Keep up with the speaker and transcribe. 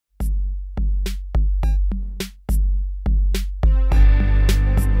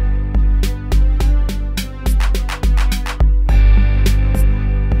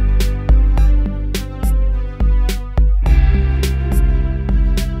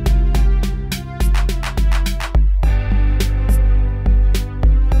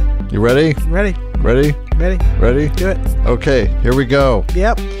You ready? Ready. Ready? Ready. Ready? Do it. Okay, here we go.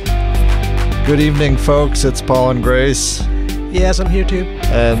 Yep. Good evening, folks. It's Paul and Grace. Yes, I'm here too.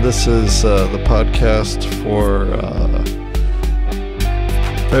 And this is the podcast for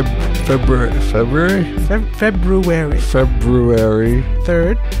February? February.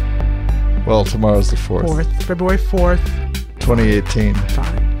 3rd. Well, tomorrow's the 4th. February 4th. 2018.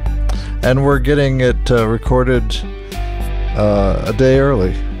 Fine. And we're getting it recorded a day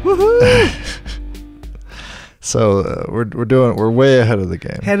early. Woohoo! So we're way ahead of the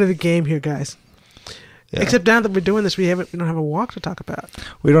game. Ahead of the game here, guys. Yeah. Except now that we're doing this, we don't have a walk to talk about.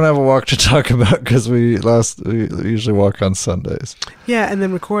 We don't have a walk to talk about because we usually walk on Sundays. Yeah, and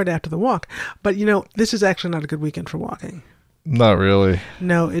then record after the walk. But this is actually not a good weekend for walking. Not really.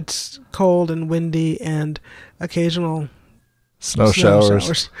 No, it's cold and windy and occasional snow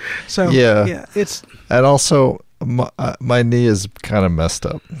showers. So yeah, it's and also my knee is kind of messed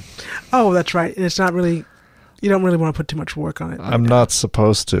up. Oh, that's right. And it's not really. You don't really want to put too much work on it. I'm not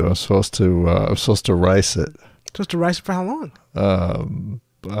supposed to. I'm supposed to rice it. Supposed to rice it for how long?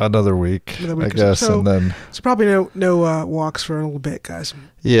 Another week, I guess, so, and then probably no walks for a little bit, guys.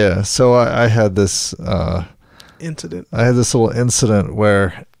 Yeah. So I had this incident. I had this little incident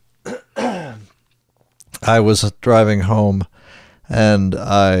where I was driving home, and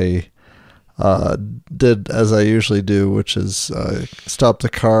I did as I usually do, which is stopped the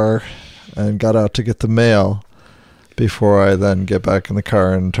car and got out to get the mail before I then get back in the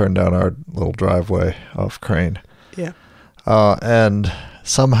car and turn down our little driveway off Crane. Yeah. And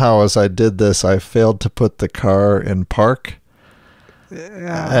somehow as I did this, I failed to put the car in park.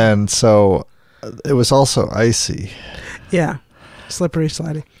 Yeah. And so it was also icy. Yeah. Slippery,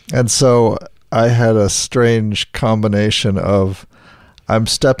 slidey. And so I had a strange combination of I'm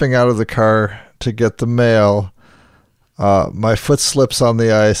stepping out of the car to get the mail. My foot slips on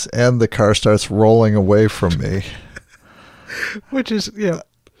the ice and the car starts rolling away from me. Which is,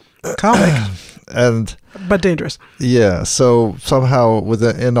 comic. But dangerous. Yeah. So somehow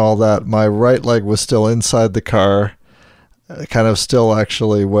within all that, my right leg was still inside the car, kind of still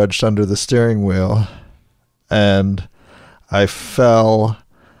actually wedged under the steering wheel. And I fell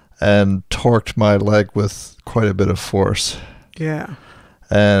and torqued my leg with quite a bit of force. Yeah.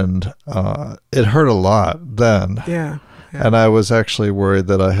 And it hurt a lot then. Yeah. And I was actually worried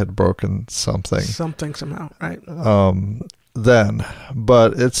that I had broken something. Something somehow, right? Then.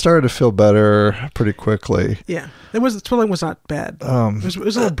 But it started to feel better pretty quickly. Yeah. The swelling was not bad. It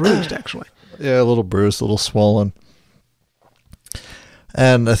was a little bruised, actually. Yeah, a little bruised, a little swollen.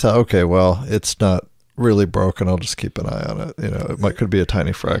 And I thought, okay, well, it's not really broken. I'll just keep an eye on it. It could be a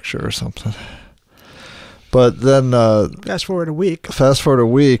tiny fracture or something. But then fast forward a week,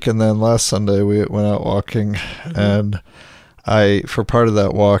 and then last Sunday we went out walking, and for part of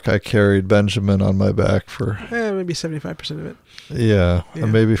that walk I carried Benjamin on my back for maybe 75% of it. Yeah,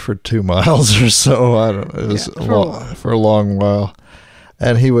 and maybe for 2 miles or so. I don't know. It was for a long while,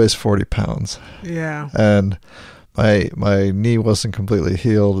 and he weighs 40 pounds. Yeah, and my knee wasn't completely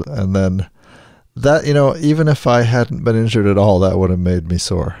healed, and then that even if I hadn't been injured at all, that would have made me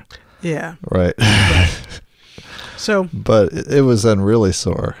sore. Yeah. Right. So, but it was then really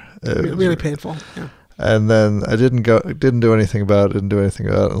sore. Really painful. Yeah. And then I didn't do anything about it. I was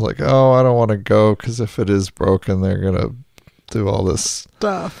like, oh, I don't want to go because if it is broken, they're gonna do all this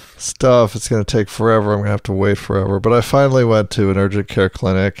stuff. It's gonna take forever. I'm gonna have to wait forever. But I finally went to an urgent care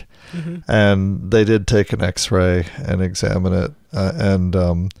clinic, and they did take an X-ray and examine it,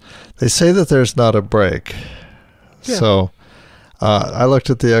 and they say that there's not a break. Yeah. So. I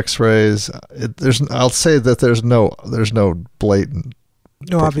looked at the X-rays. I'll say that there's no blatant,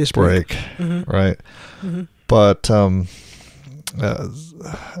 obvious break, right? Mm-hmm. But I'm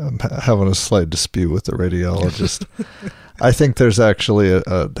having a slight dispute with the radiologist. I think there's actually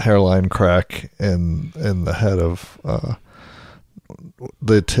a hairline crack in the head of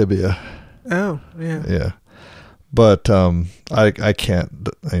the tibia. Oh, yeah. Yeah. But I can't.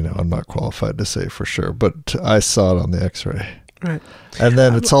 I'm not qualified to say for sure. But I saw it on the X-ray. Right, and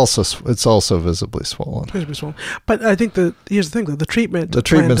then it's also visibly swollen. Visibly swollen, but I think here's the thing though: the treatment's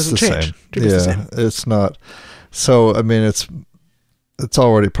the same. It's not. So I mean, it's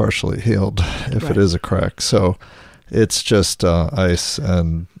already partially healed if it is a crack. So it's just ice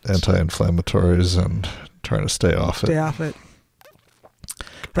and anti-inflammatories and trying to stay off it.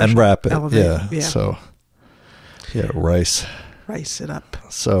 And wrap it. Yeah. So rice it up.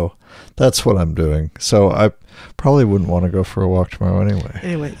 So that's what I'm doing. So I probably wouldn't want to go for a walk tomorrow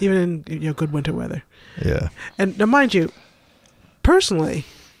anyway. Even in good winter weather. Yeah. And now, mind you, personally,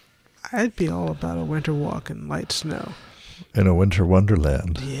 I'd be all about a winter walk in light snow. in a winter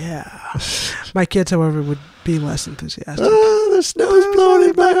wonderland. Yeah. My kids, however, would be less enthusiastic. The snow's blowing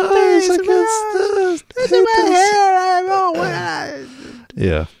in my eyes. I can't It's in my hair. I'm all wet.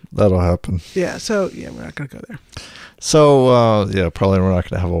 Yeah, that'll happen. Yeah, so, yeah, we're not going to go there. So, probably we're not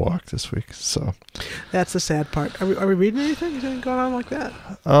going to have a walk this week. So that's the sad part. Are we reading anything? Is anything going on like that?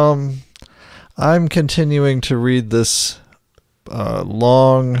 I'm continuing to read this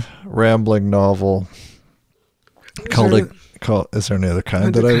long, rambling novel called. Is there any other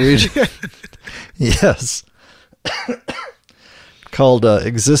kind that I read? Yes. Called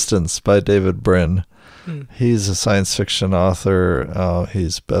Existence by David Brin. He's a science fiction author.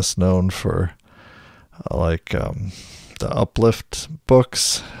 He's best known for the Uplift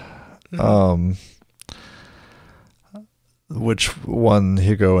books, which won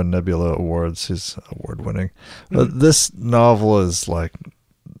Hugo and Nebula awards. He's award-winning. But this novel is like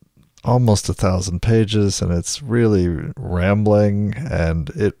almost 1,000 pages, and it's really rambling, and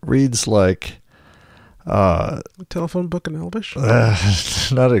it reads like a telephone book in Elvish?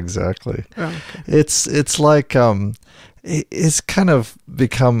 Not exactly. Oh, okay. It's like he's kind of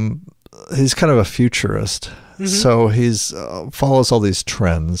a futurist. So he's follows all these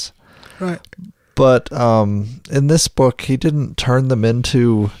trends. Right. But in this book, he didn't turn them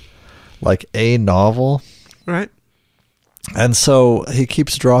into like a novel. Right. And so he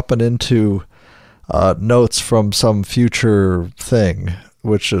keeps dropping into notes from some future thing,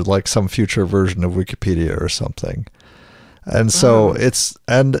 which is like some future version of Wikipedia or something. And so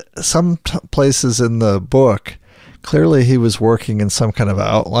and some places in the book, clearly he was working in some kind of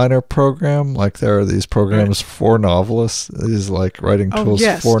outliner program. Like there are these programs for novelists, these like writing tools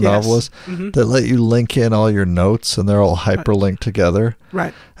for novelists that let you link in all your notes, and they're all hyperlinked together.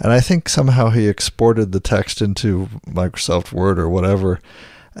 Right. And I think somehow he exported the text into Microsoft Word or whatever.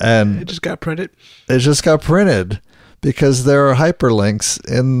 And it just got printed? It just got printed because there are hyperlinks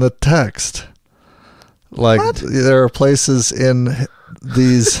in the text. Like there are places in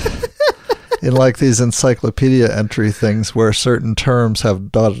these... in like these encyclopedia entry things where certain terms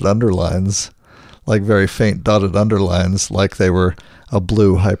have dotted underlines, like very faint dotted underlines, like they were a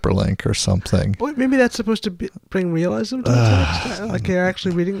blue hyperlink or something. Well, maybe that's supposed to bring realism to the text, like you're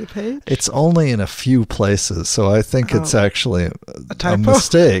actually reading the page? It's only in a few places, so I think it's actually a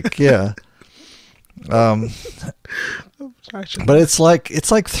mistake. Yeah. But it's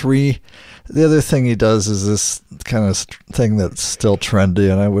like three... The other thing he does is this kind of thing that's still trendy,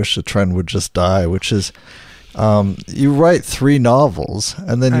 and I wish the trend would just die, which is you write 3 novels,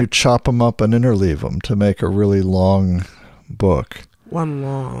 and then you chop them up and interleave them to make a really long book. One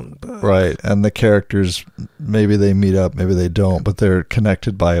long book. Right, and the characters, maybe they meet up, maybe they don't, but they're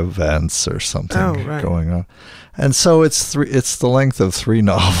connected by events or something going on. And so it's the length of 3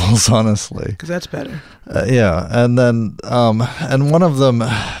 novels, honestly. Because that's better. Yeah, and then and one of them...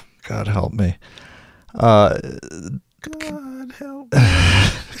 God help me. God help me.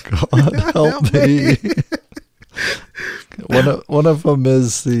 God help me. One of them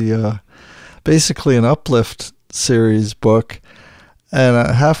is the basically an Uplift series book,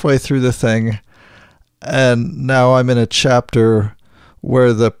 and halfway through the thing, and now I'm in a chapter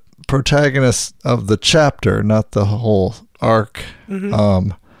where the protagonists of the chapter, not the whole arc,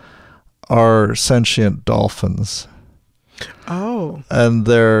 are sentient dolphins. Oh. And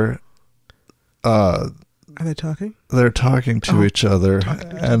are they talking? They're talking to each other,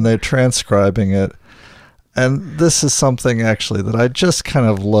 and they're transcribing it. And this is something actually that I just kind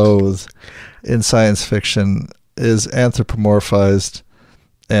of loathe in science fiction, is anthropomorphized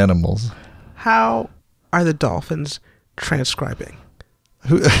animals. How are the dolphins transcribing?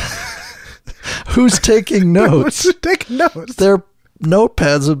 Who's taking notes? Who's taking notes? Their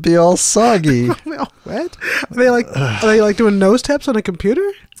notepads would be all soggy. What? Are they like doing nose taps on a computer?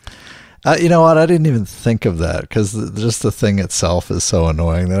 You know what? I didn't even think of that, because just the thing itself is so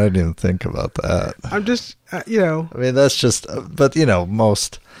annoying that I didn't even think about that. I'm just, I mean, that's just, but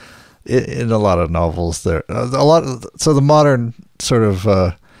most, in a lot of novels, there, so the modern sort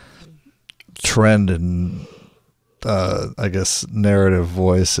of trend in, I guess, narrative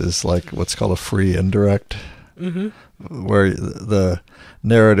voice is like what's called a free indirect, where the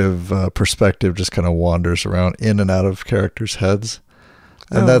narrative perspective just kind of wanders around in and out of characters' heads.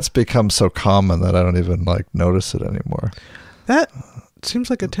 And that's become so common that I don't even notice it anymore. That seems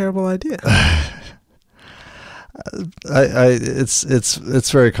like a terrible idea.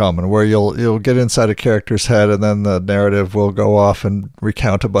 It's very common where you'll get inside a character's head, and then the narrative will go off and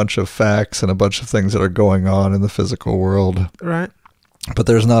recount a bunch of facts and a bunch of things that are going on in the physical world. Right. But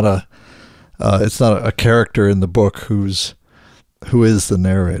there's not it's not a character in the book who is the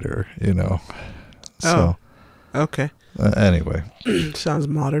narrator, So Okay. Anyway. Sounds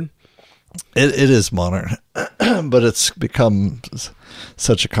modern. It is modern, but it's become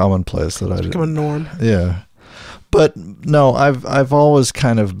such a commonplace that It's become a norm. Yeah. But no, I've always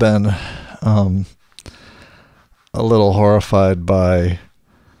kind of been a little horrified by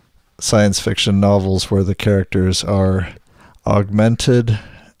science fiction novels where the characters are augmented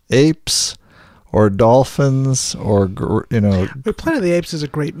apes or dolphins or, But Planet of the Apes is a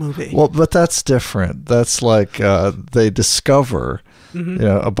great movie. Well, but that's different. That's like they discover,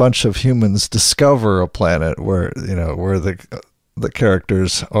 a bunch of humans discover a planet where the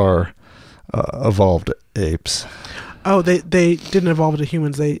characters are evolved apes. Oh, they didn't evolve into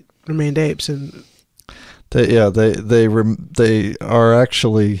humans. They remained apes, and they are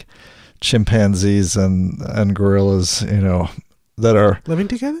actually chimpanzees and gorillas. That are living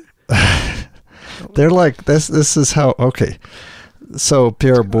together. They're like this. This is how. Okay, so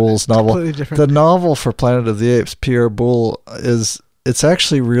Pierre Boulle's novel, the novel for Planet of the Apes, Pierre Boulle it's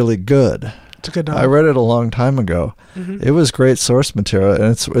actually really good. It's a good novel. I read it a long time ago. It was great source material,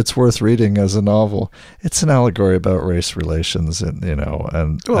 and it's worth reading as a novel. It's an allegory about race relations, and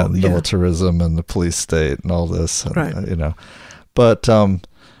militarism and the police state and all this, right? But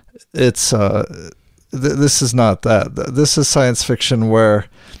it's this is not that. This is science fiction where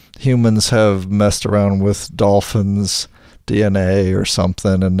humans have messed around with dolphins' DNA or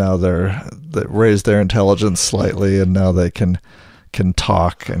something, and now they raised their intelligence slightly, and now they can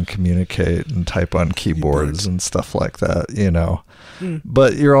talk and communicate and type on keyboards and stuff like that,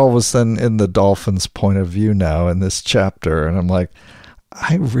 But you're always then in the dolphin's point of view now in this chapter, and I'm like,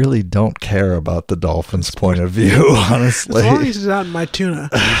 I really don't care about the dolphin's point of view, honestly. As long as it's not in my tuna.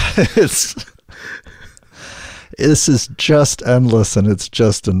 This is just endless, and it's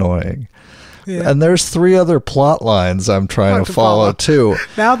just annoying. Yeah. And there's 3 other plot lines I'm trying to follow too.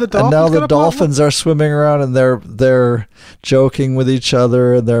 Now the dolphins are swimming around, and they're joking with each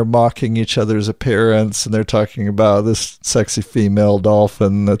other, and they're mocking each other's appearance, and they're talking about this sexy female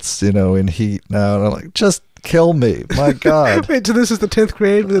dolphin that's in heat now, and I'm like, just kill me, my God. Wait, so this is the 10th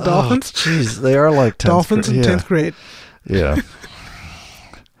grade with the dolphins? Jeez, they are like 10th dolphins in 10th grade. Yeah.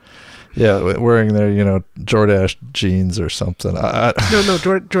 Yeah, wearing their, Jordache jeans or something. No,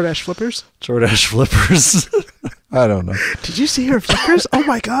 Jordache flippers. Jordache flippers. I don't know. Did you see her flippers? Oh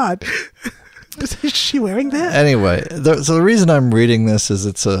my God. Is she wearing that? Anyway, so the reason I'm reading this is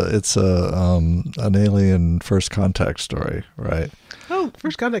it's an alien first contact story, right? Oh,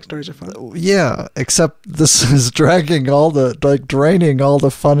 first contact stories are fun. Yeah, except this is draining all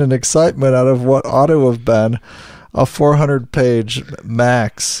the fun and excitement out of what ought to have been a 400-page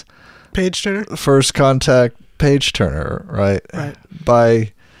max page turner, first contact page turner, right? Right.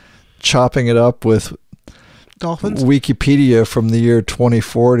 By chopping it up with dolphins, Wikipedia from the year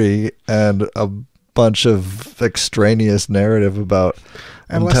 2040, and a bunch of extraneous narrative about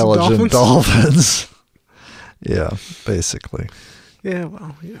intelligent dolphins. Yeah, basically. Yeah,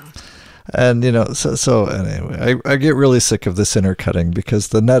 well, And, so anyway, I get really sick of this intercutting, because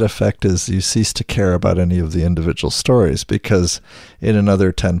the net effect is you cease to care about any of the individual stories, because in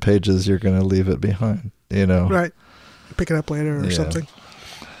another 10 pages, you're going to leave it behind, Right. Pick it up later or something.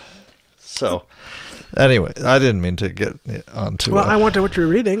 So, anyway, I didn't mean to get onto Well, I wonder what you're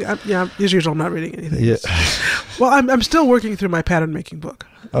reading. As usual, I'm not reading anything. Yeah. Well, I'm still working through my pattern-making book.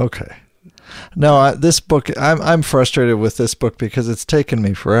 Okay. No, this book, I'm frustrated with this book because it's taken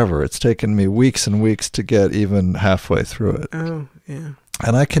me forever. It's taken me weeks and weeks to get even halfway through it. Oh, yeah.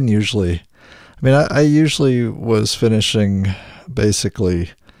 And I usually was finishing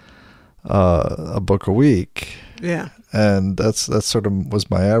basically a book a week. Yeah. And that's sort of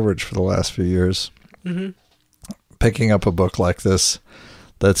was my average for the last few years. Mm-hmm. Picking up a book like this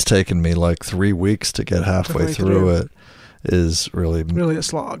that's taken me like 3 weeks to get halfway through it is really a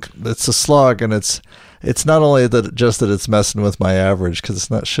slog. It's a slog, and it's not only that it's messing with my average, because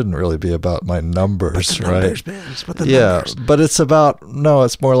shouldn't really be about my numbers, but right? Numbers, man. It's about the numbers. But it's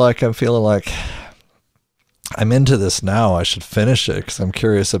more like I'm feeling like I'm into this now. I should finish it because I'm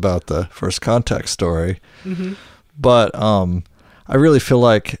curious about the first contact story. Mm-hmm. But I really feel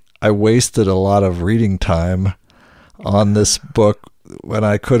like I wasted a lot of reading time on this book when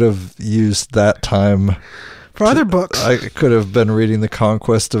I could have used that time for other books. I could have been reading The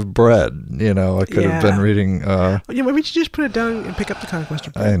Conquest of Bread. I could have been reading... maybe you just put it down and pick up The Conquest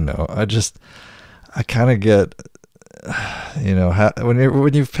of Bread. I know. I kind of get...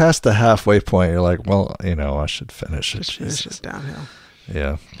 when you've passed the halfway point, you're like, well, I should finish it. Just finish it downhill.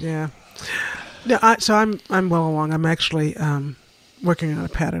 Yeah. Yeah. No, so I'm well along. I'm actually working on a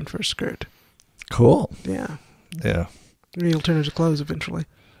pattern for a skirt. Cool. Yeah. Yeah. Maybe it'll turn into clothes eventually.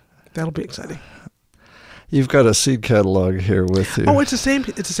 That'll be exciting. You've got a seed catalog here with you. Oh, it's the same.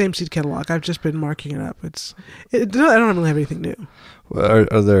 It's the same seed catalog. I've just been marking it up. I don't really have anything new.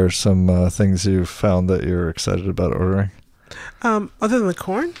 Are there some things you've found that you're excited about ordering? Other than the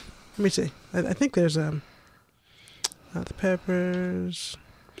corn, let me see. I think there's the peppers.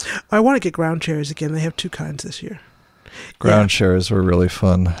 I want to get ground cherries again. They have 2 kinds this year. Ground cherries were really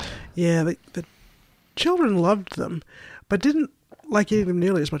fun. Yeah, the children loved them, but didn't like eating them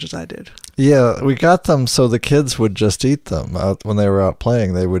nearly as much as I did. Yeah, we got them so the kids would just eat them. When they were out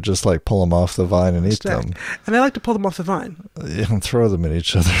playing, they would just like pull them off the vine and eat them. And they like to pull them off the vine. And throw them at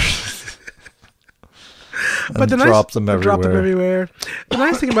each other. But drop them everywhere. The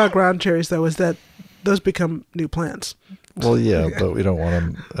nice thing about ground cherries, though, is that those become new plants. Well, yeah, but we don't want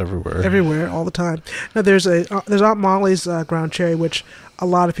them everywhere. Everywhere, all the time. Now, there's Aunt Molly's ground cherry, which a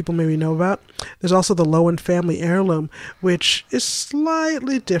lot of people maybe know about. There's also the Lowen family heirloom, which is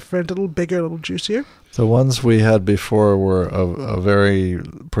slightly different, a little bigger, a little juicier. The ones we had before were a very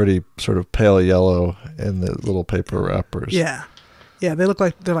pretty sort of pale yellow in the little paper wrappers. Yeah. Yeah, they're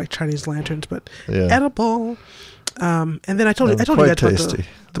like Chinese lanterns, but edible. And then I told you guys about the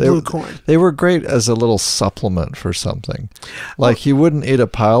blue corn. They were great as a little supplement for something. Like you wouldn't eat a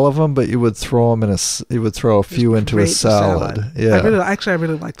pile of them, but you would throw them you would throw a few into a salad. Yeah, I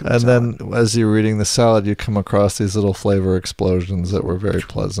really liked them. And then as you were eating the salad, you come across these little flavor explosions that were very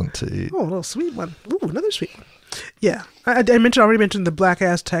pleasant to eat. Oh, a little sweet one. Ooh, another sweet one. Yeah, I already mentioned the black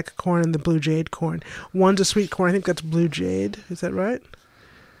Aztec corn and the blue jade corn. One's a sweet corn. I think that's blue jade. Is that right?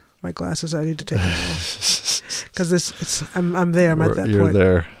 My glasses. I need to take them off because I'm there. I'm at that You're point.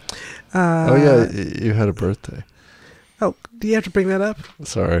 There. Oh yeah, you had a birthday. Oh, do you have to bring that up?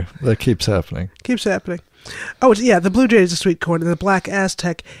 Sorry, that keeps happening. Keeps happening. Oh, the blue jade is a sweet corn, and the black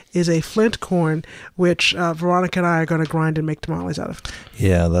Aztec is a flint corn, which Veronica and I are going to grind and make tamales out of.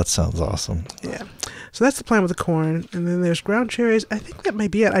 Yeah, that sounds awesome. Yeah. So that's the plan with the corn, and then there's ground cherries. I think that may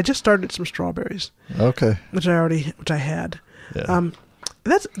be it. I just started some strawberries. Okay. Which I had. Yeah. I'm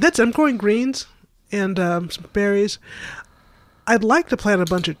growing greens and some berries. I'd like to plant a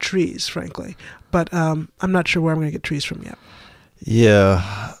bunch of trees, frankly, but I'm not sure where I'm going to get trees from yet.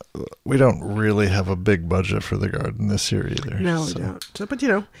 Yeah, we don't really have a big budget for the garden this year either. No, we don't. So, but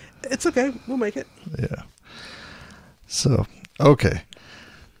it's okay. We'll make it. Yeah. So, okay.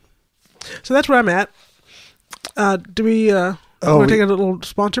 So that's where I'm at. Do we want to take a little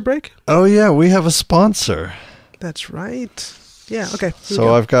sponsor break? Oh yeah, we have a sponsor. That's right. Yeah. Okay.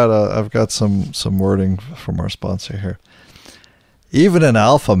 So I've got some wording from our sponsor here. Even an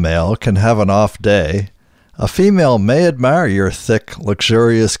alpha male can have an off day. A female may admire your thick,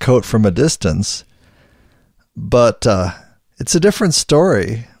 luxurious coat from a distance, but it's a different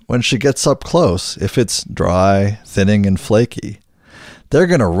story when she gets up close. If it's dry, thinning, and flaky, they're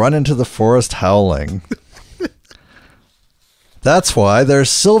going to run into the forest howling. That's why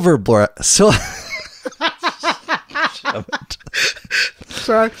there's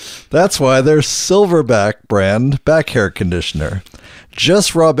Sorry. That's why there's Silverback brand back hair conditioner.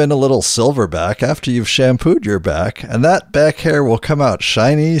 Just rub in a little Silverback after you've shampooed your back, and that back hair will come out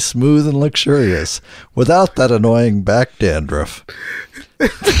shiny, smooth, and luxurious without that annoying back dandruff.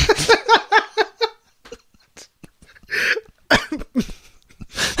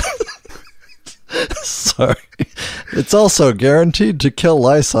 Sorry. It's also guaranteed to kill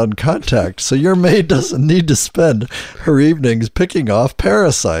lice on contact, so your maid doesn't need to spend her evenings picking off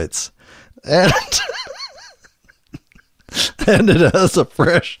parasites. And it has a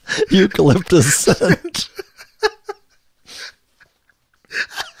fresh eucalyptus scent.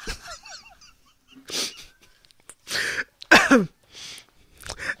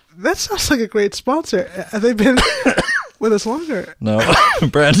 That sounds like a great sponsor. Have they been with us longer? No,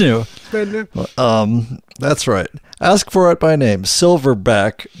 brand new. Brand new. That's right. Ask for it by name.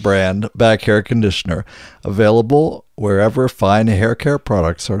 Silverback brand back hair conditioner. Available wherever fine hair care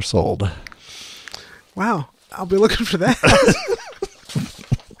products are sold. Wow. I'll be looking for that.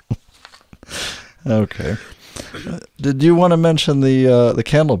 Okay. Did you want to mention the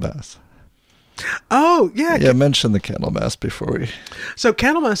candle mass? Oh, yeah. Yeah, mention the candle mass before we... So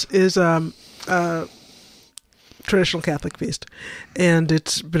Candlemas is a traditional Catholic feast, and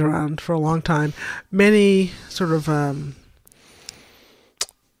it's been around for a long time. Many sort of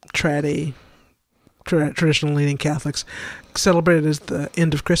traditional leaning Catholics celebrate it as the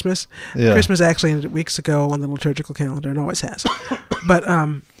end of Christmas. Yeah. Christmas actually ended weeks ago on the liturgical calendar, and always has. But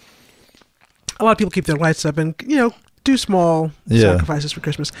a lot of people keep their lights up and, do small sacrifices for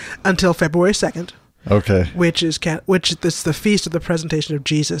Christmas until February 2nd, Okay. which is the feast of the presentation of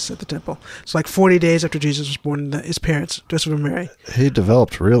Jesus at the temple. So like 40 days after Jesus was born, his parents, Joseph and Mary. He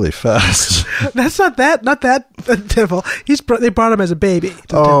developed really fast. That's not that temple. They brought him as a baby. To the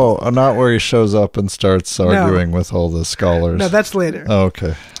temple. Not where he shows up and starts arguing with all the scholars. No, that's later. Oh,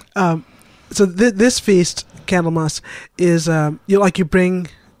 okay. So this feast, Candlemas, is you bring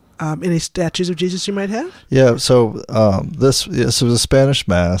any statues of Jesus you might have? Yeah, so this was a Spanish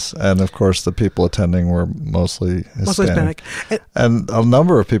mass, and of course the people attending were mostly Hispanic. And a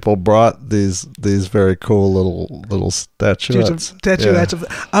number of people brought these very cool little statuettes. Statuettes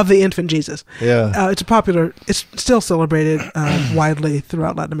of the infant Jesus. Yeah. It's still celebrated widely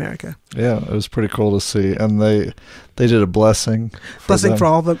throughout Latin America. Yeah, it was pretty cool to see, and they did a blessing for their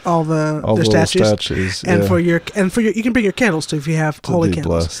statues, and for your you can bring your candles too if you have holy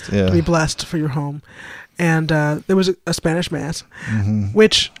candles to be blessed for your home. And there was a Spanish mass,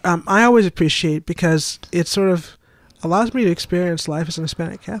 which I always appreciate because it sort of allows me to experience life as an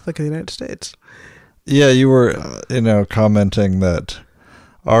Hispanic Catholic in the United States. Yeah, you were commenting that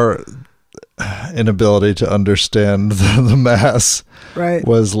our inability to understand the mass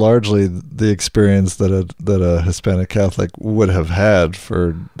was largely the experience that a Hispanic Catholic would have had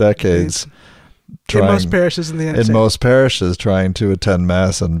for decades. In most parishes in the United States. In most parishes, trying to attend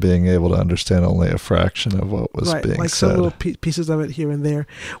mass and being able to understand only a fraction of what was being said. Some little pieces of it here and there,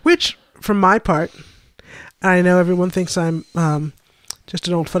 which, from my part, I know everyone thinks I'm just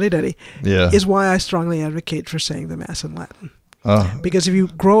an old fuddy-duddy, is why I strongly advocate for saying the Mass in Latin. Because if you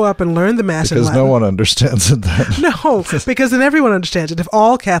grow up and learn the Mass in Latin... Because no one understands it then. No, because then everyone understands it. If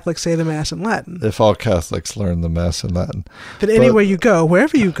all Catholics say the Mass in Latin... If all Catholics learn the Mass in Latin. Then anywhere you go,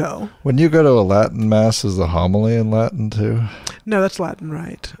 wherever you go... When you go to a Latin Mass, is the homily in Latin too? No, that's Latin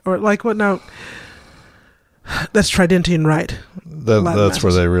Rite. Or like what now... That's Tridentine Rite. That's masses.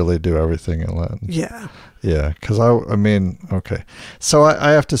 Where they really do everything in Latin. Yeah. Yeah, because okay. So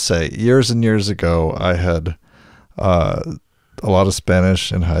I have to say, years and years ago, I had... a lot of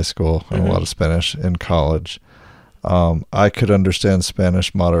Spanish in high school and a lot of Spanish in college. I could understand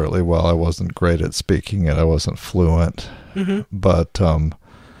Spanish moderately well. I wasn't great at speaking it. I wasn't fluent, but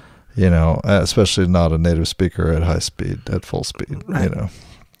especially not a native speaker at full speed, right.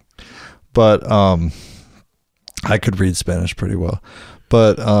 But I could read Spanish pretty well.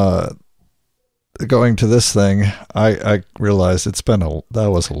 But going to this thing, I realized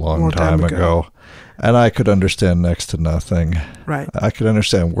that was a long time ago. And I could understand next to nothing. Right. I could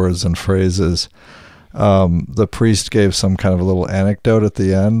understand words and phrases. The priest gave some kind of a little anecdote at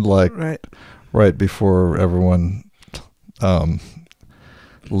the end, like right before everyone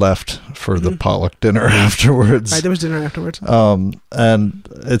left for the potluck dinner afterwards. Right, there was dinner afterwards. And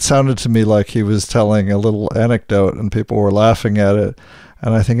it sounded to me like he was telling a little anecdote, and people were laughing at it.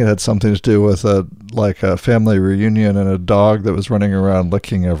 And I think it had something to do with a family reunion and a dog that was running around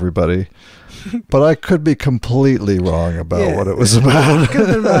licking everybody. But I could be completely wrong about what it was about. It could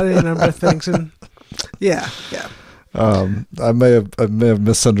have been about any number of things, and I may have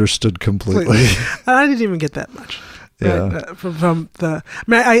misunderstood completely. I didn't even get that much. Yeah, right? From the.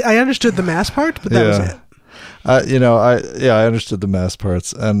 I understood the Mass part, but that was it. I understood the Mass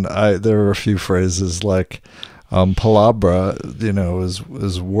parts, and there were a few phrases like. Palabra,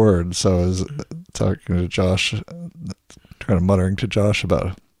 is word. So I was talking to Josh, kind of muttering to Josh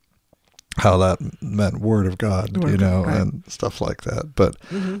about how that meant word of God, and stuff like that. But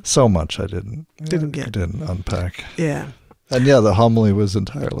so much I didn't unpack. Yeah. And the homily was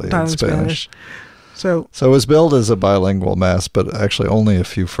entirely in Spanish. So it was billed as a bilingual mass, but actually only a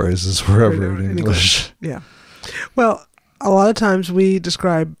few phrases were ever in English. Yeah. Well, a lot of times we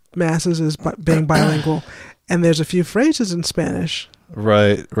describe masses as being bilingual. And there's a few phrases in Spanish.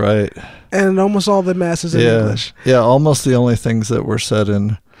 Right. And almost all the masses in English. Yeah, almost the only things that were said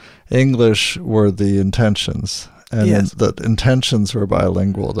in English were the intentions. And the intentions were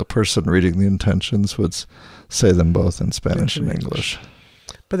bilingual. The person reading the intentions would say them both in Spanish and English.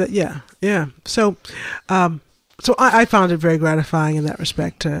 But So I found it very gratifying in that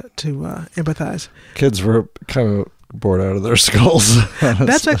respect to empathize. Kids were kind of bored out of their skulls. Honestly.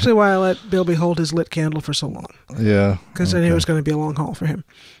 That's actually why I let Bilby hold his lit candle for so long. Yeah. Because I knew it was going to be a long haul for him.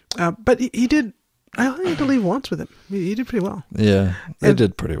 But he did, I only had to leave once with him. He did pretty well. Yeah, they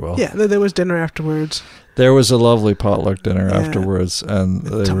did pretty well. Yeah, there was dinner afterwards. There was a lovely potluck dinner afterwards, and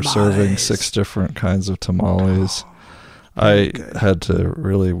they were serving 6 different kinds of tamales. I had to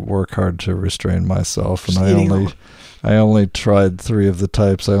really work hard to restrain myself, and I only tried 3 of the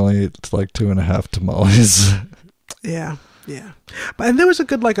types. I only ate like 2.5 tamales. Yeah. But and there was a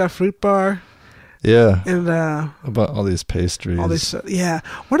good a fruit bar Yeah. And about all these pastries. all these,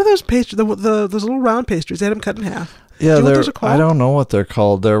 what are those pastries? Those little round pastries. They had them cut in half. Yeah, Do you know what those are called? I don't know what they're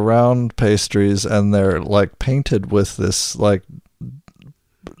called. They're round pastries, and they're like painted with this like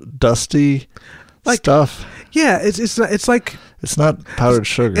dusty stuff. Yeah, it's like it's not powdered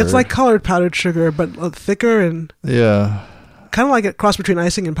sugar. It's like colored powdered sugar, but thicker and kind of like a cross between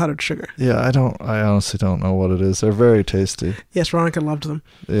icing and powdered sugar. Yeah, I honestly don't know what it is. They're very tasty. Yes, Veronica loved them.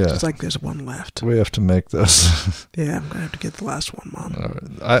 Yeah, it's like there's one left. We have to make those. Yeah, I'm gonna have to get the last one, Mom.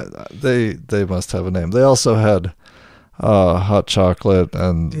 They must have a name. They also had hot chocolate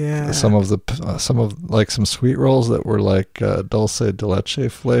and some of some sweet rolls that were like dulce de leche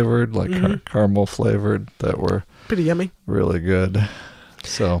flavored, like caramel flavored, that were pretty yummy, really good.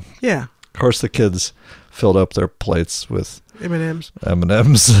 So yeah, of course the kids filled up their plates with M&Ms and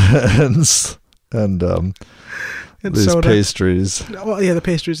these soda. Pastries. Well, yeah, the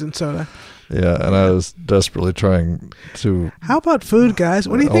pastries and soda. Yeah, and I was desperately trying to. How about food, guys?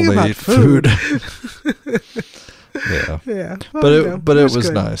 What do you think about food? Yeah. Well, but it was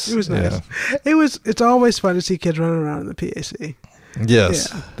good. Nice. It was nice. Yeah. It's always fun to see kids running around in the PAC. Yes.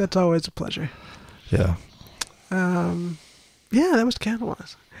 Yeah, that's always a pleasure. Yeah. Yeah, that was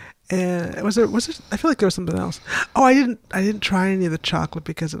Candlelight. And was there? I feel like there was something else. Oh, I didn't try any of the chocolate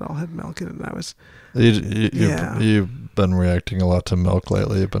because it all had milk in it. And I was. You've been reacting a lot to milk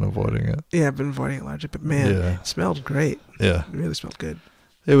lately. You've been avoiding it. Yeah, I've been avoiding it largely. But man, it smelled great. Yeah, it really smelled good.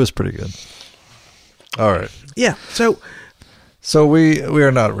 It was pretty good. All right. Yeah. So we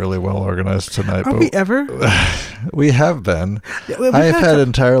are not really well organized tonight. Are we ever? We have been. Yeah, I've had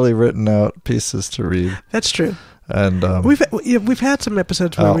entirely written out pieces to read. That's true. And we've had some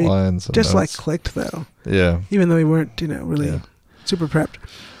episodes where we just notes. like clicked though. Yeah. Even though we weren't, really super prepped.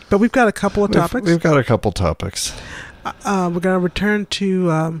 But we've got a couple of topics. We've got a couple topics. We're going to return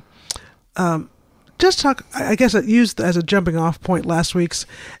to just talk. I guess I used as a jumping off point last week's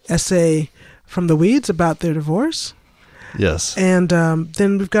essay from the Weeds about their divorce. Yes. And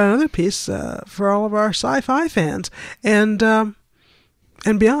then we've got another piece for all of our sci-fi fans and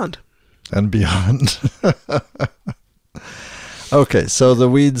beyond. And beyond. Okay, so the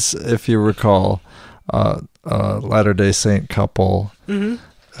Weeds, if you recall, Latter-day Saint couple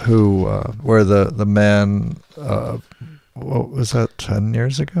who where the man, what was that, 10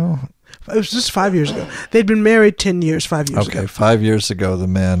 years ago? It was just 5 years ago. They'd been married 10 years, 5 years ago. Okay, 5 years ago, the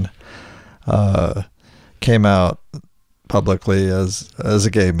man came out publicly as a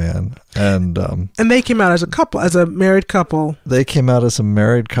gay man, and they came out as a couple, as a married couple. They came out as a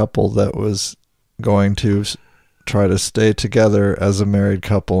married couple that was going to try to stay together as a married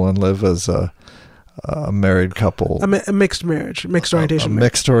couple and live as a married couple, a mixed marriage, mixed orientation,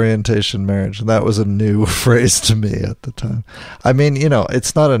 mixed orientation marriage. And that was a new phrase to me at the time. I mean,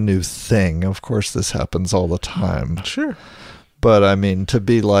 it's not a new thing. Of course, this happens all the time. Sure, but I mean, to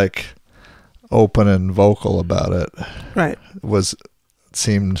be like open and vocal about it, right,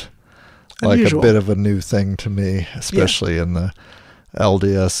 seemed like unusual. A bit of a new thing to me, especially in the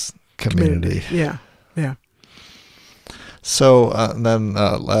LDS community. Yeah. So then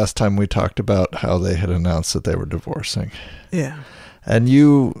last time we talked about how they had announced that they were divorcing. Yeah. And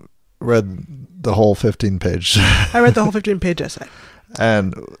you read the whole 15-page. I read the whole 15-page essay.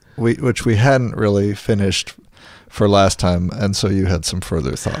 And which we hadn't really finished for last time, and so you had some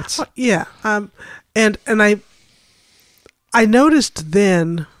further thoughts. Well, yeah. And I noticed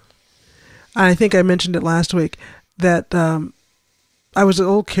then, I think I mentioned it last week, that I was a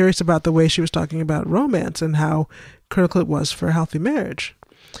little curious about the way she was talking about romance and how critical it was for a healthy marriage.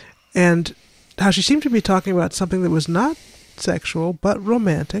 And how she seemed to be talking about something that was not sexual, but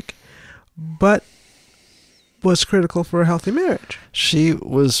romantic, but was critical for a healthy marriage. She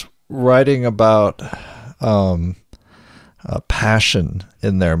was writing about passion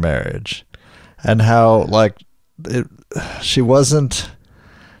in their marriage, and how she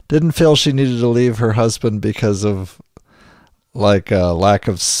didn't feel she needed to leave her husband because of lack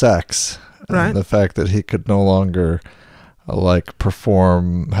of sex, right? And the fact that he could no longer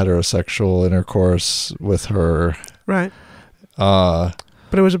perform heterosexual intercourse with her, right? But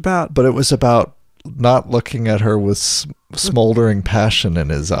it was about not looking at her with smoldering passion in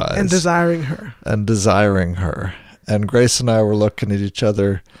his eyes and desiring her. And Grace and I were looking at each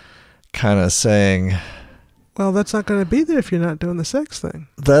other, kind of saying, well, that's not going to be there if you're not doing the sex thing.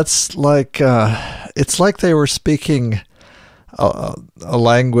 That's it's like they were speaking a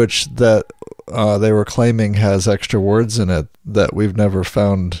language that they were claiming has extra words in it that we've never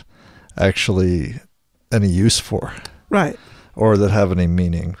found actually any use for. Right. Or that have any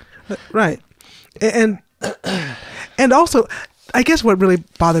meaning. Right. And also, I guess what really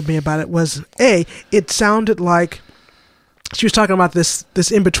bothered me about it was, it sounded like she was talking about this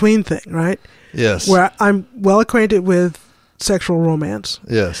in-between thing, right? Yes. Where I'm well acquainted with sexual romance.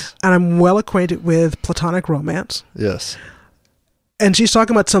 Yes. And I'm well acquainted with platonic romance. Yes. And she's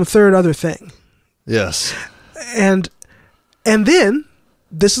talking about some third other thing. Yes. And then,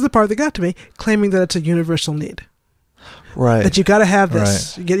 this is the part that got to me, claiming that it's a universal need. Right. That you got to have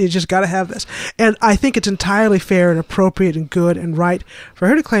this. Right. You just got to have this. And I think it's entirely fair and appropriate and good and right for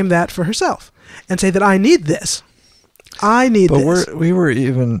her to claim that for herself and say that I need this. I need this. But we were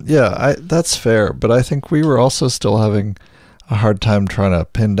even, that's fair. But I think we were also still having a hard time trying to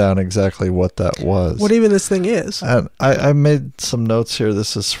pin down exactly what that was. What even this thing is. And I made some notes here.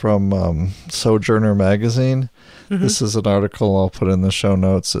 This is from Sojourner magazine. Mm-hmm. This is an article I'll put in the show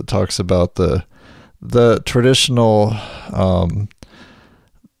notes. It talks about the traditional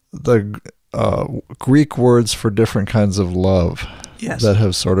Greek words for different kinds of love that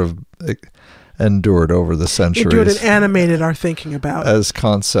have sort of endured over the centuries. Endured and animated our thinking about as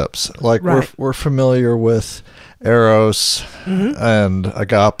concepts. Like we're familiar with eros and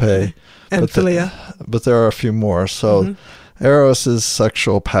agape and philia, but there are a few more. So eros is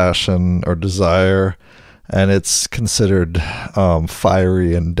sexual passion or desire, and it's considered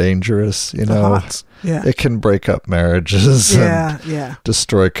fiery and dangerous. You know, it can break up marriages and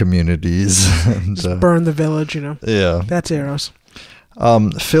destroy communities and just burn the village. You know, that's eros.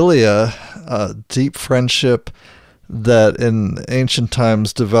 Philia, deep friendship that in ancient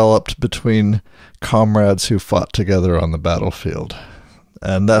times developed between comrades who fought together on the battlefield.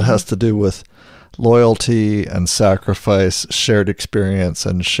 And that has to do with loyalty and sacrifice, shared experience,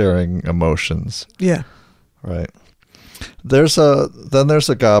 and sharing emotions. Yeah. Right. There's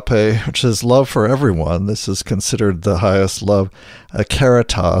agape, which is love for everyone. This is considered the highest love. A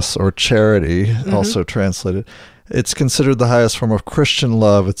caritas, or charity, also translated. It's considered the highest form of Christian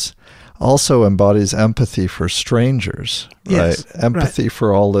love. It's also embodies empathy for strangers, right? Empathy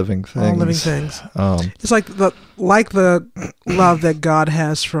for all living things. All living things. It's like the love that God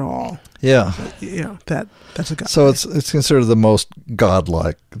has for all. Yeah. That's agape. So it's considered the most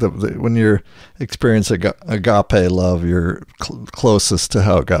godlike. When you experience agape love, you're closest to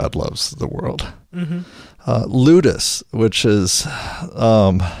how God loves the world. Ludus, which is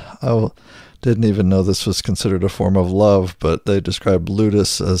didn't even know this was considered a form of love, but they describe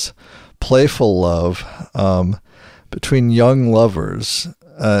ludus as playful love between young lovers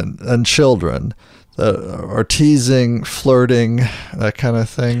and children that are teasing, flirting, that kind of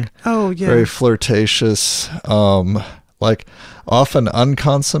thing. Oh, yeah. Very flirtatious, like often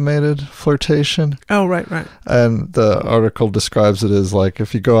unconsummated flirtation. Oh, right. And the article describes it as like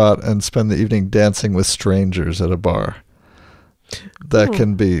if you go out and spend the evening dancing with strangers at a bar. That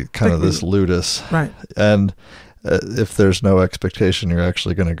can be kind of this ludus. Right. And if there's no expectation, you're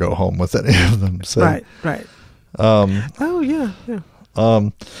actually going to go home with any of them. So, right.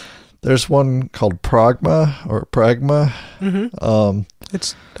 There's one called pragma.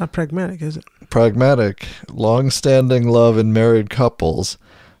 It's not pragmatic, is it? Pragmatic, long-standing love in married couples,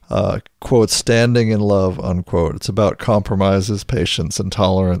 quote, standing in love, unquote. It's about compromises, patience, and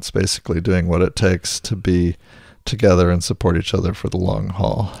tolerance, basically doing what it takes to be together and support each other for the long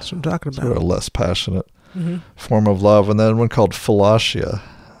haul. That's what I'm talking about. Sort of a less passionate form of love. And then one called philatia,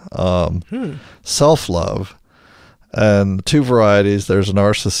 self-love. And two varieties. There's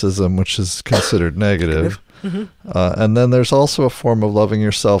narcissism, which is considered negative. And then there's also a form of loving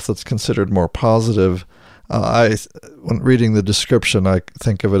yourself that's considered more positive. When reading the description, I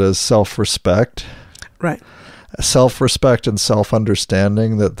think of it as self-respect. Right. Self-respect and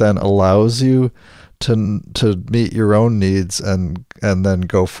self-understanding that then allows you to meet your own needs and then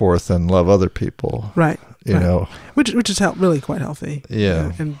go forth and love other people. Right. You know. Which is really quite healthy.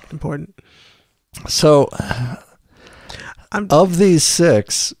 Yeah. And important. So of these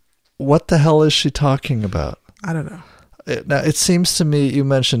six, what the hell is she talking about? I don't know. Now, it seems to me you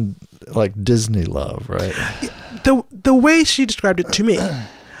mentioned like Disney love, right? The way she described it to me,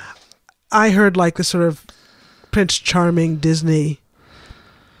 I heard like this sort of Prince Charming Disney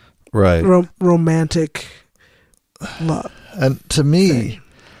romantic love. And to me,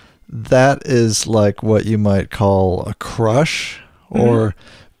 that is like what you might call a crush or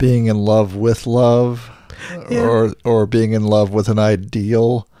being in love with love or being in love with an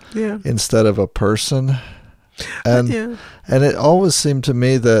ideal instead of a person. And it always seemed to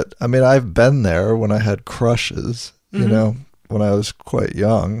me that, I mean, I've been there when I had crushes, you know, when I was quite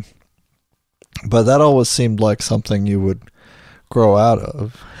young. But that always seemed like something you would grow out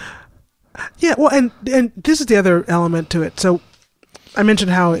of. Yeah, well, and this is the other element to it. So I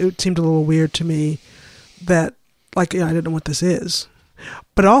mentioned how it seemed a little weird to me that like, I don't know what this is.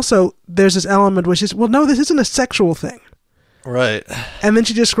 But also, there's this element which is, well, no, this isn't a sexual thing. Right. And then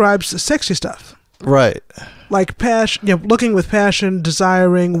she describes the sexy stuff. Right. Like passion, looking with passion,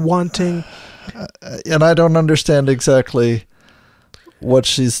 desiring, wanting. And I don't understand exactly what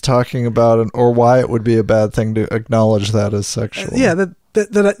she's talking about or why it would be a bad thing to acknowledge that as sexual.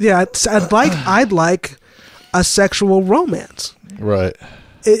 I'd like a sexual romance. Right.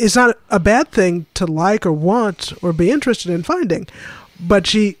 It's not a bad thing to like or want or be interested in finding, but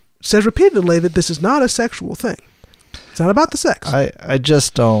she says repeatedly that this is not a sexual thing. It's not about the sex. I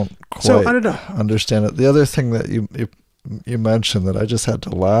just don't quite I don't know. understand it. The other thing that you mentioned that I just had to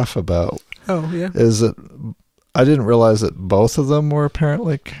laugh about is that I didn't realize that both of them were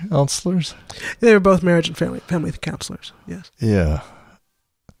apparently counselors. They were both marriage and family counselors, yes. Yeah.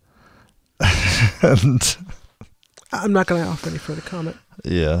 And I'm not going to offer any further comment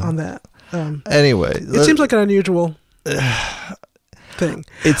on that. Anyway. It seems like an unusual thing.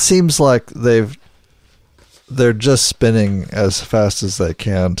 It seems like they're just spinning as fast as they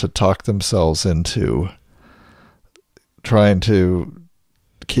can to talk themselves into trying to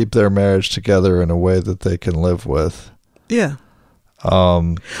keep their marriage together in a way that they can live with. Yeah.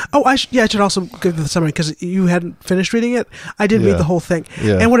 I should also give the summary because you hadn't finished reading it. I did read the whole thing.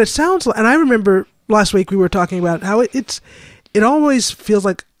 Yeah. And what it sounds like, and I remember last week we were talking about how it always feels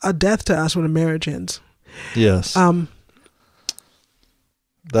like a death to us when a marriage ends. Yes.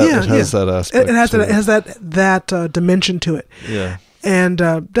 It has that aspect. It has that dimension to it. Yeah. And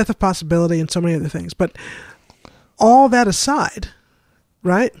death of possibility and so many other things. But all that aside,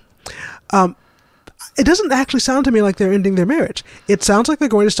 right? It doesn't actually sound to me like they're ending their marriage. It sounds like they're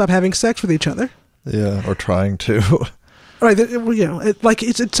going to stop having sex with each other. Yeah, or trying to. Right.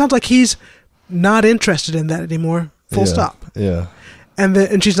 It sounds like he's not interested in that anymore. Full stop. Yeah.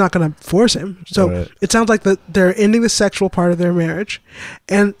 And she's not going to force him. So It sounds like they're ending the sexual part of their marriage.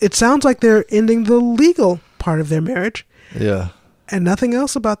 And it sounds like they're ending the legal part of their marriage. Yeah. And nothing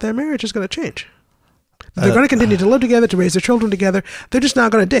else about their marriage is going to change. They're going to continue to live together, to raise their children together. They're just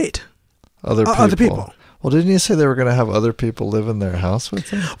not going to date other people. Well, didn't you say they were going to have other people live in their house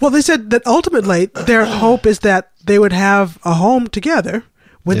with them? Well, they said that ultimately their hope is that they would have a home together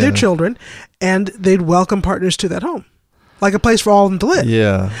with their children, and they'd welcome partners to that home. Like a place for all of them to live.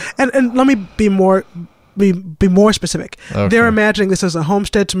 Yeah. And let me be more specific. Okay. They're imagining this as a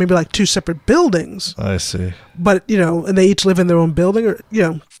homestead, so maybe like two separate buildings. I see. But, and they each live in their own building, or,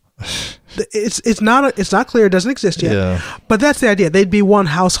 it's not clear, it doesn't exist yet. Yeah. But that's the idea. They'd be one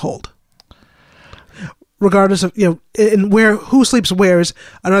household. Regardless of, and who sleeps where is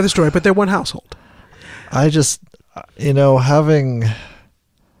another story, but they're one household. I just,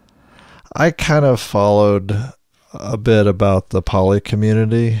 I kind of followed a bit about the poly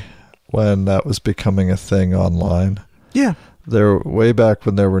community when that was becoming a thing online. Yeah. Way back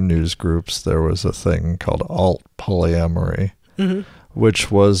when there were news groups, there was a thing called alt polyamory,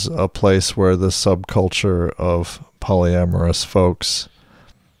 which was a place where the subculture of polyamorous folks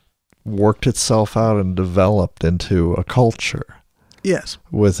worked itself out and developed into a culture. Yes.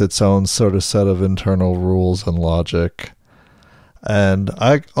 With its own sort of set of internal rules and logic. And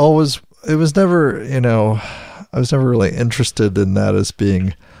I was never really interested in that as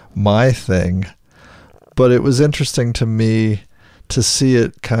being my thing, but it was interesting to me to see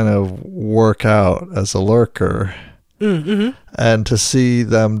it kind of work out as a lurker, and to see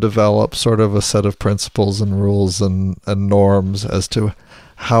them develop sort of a set of principles and rules and norms as to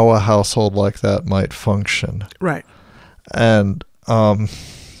how a household like that might function. Right. And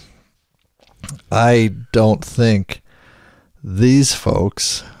I don't think these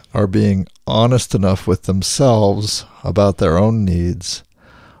folks are being honest enough with themselves about their own needs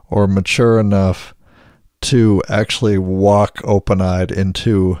or mature enough to actually walk open-eyed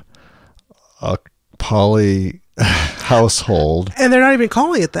into a poly household. And they're not even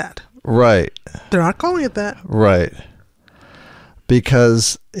calling it that. Right. They're not calling it that. Right.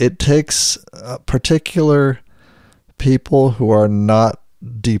 Because it takes particular people who are not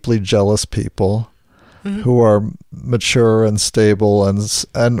deeply jealous people, who are mature and stable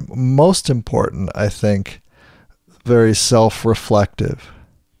and most important, I think, very self-reflective,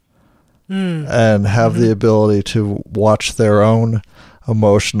 and have the ability to watch their own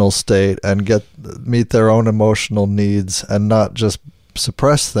emotional state and meet their own emotional needs and not just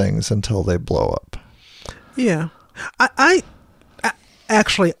suppress things until they blow up. Yeah. I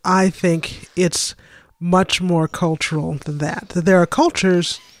think it's much more cultural than that. There are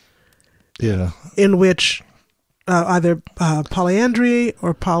cultures in which either polyandry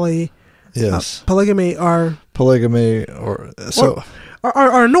or polygamy are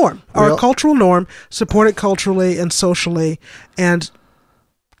our norm, our cultural norm, supported culturally and socially, and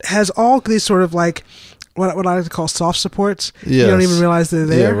has all these sort of like what I like to call soft supports. Yes. You don't even realize they're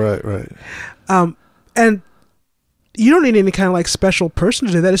there. Yeah, right. And you don't need any kind of like special person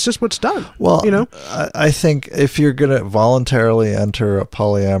to do that. It's just what's done. Well, you know, I think if you're going to voluntarily enter a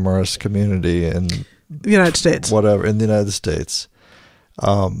polyamorous community in the United States, whatever, in the United States,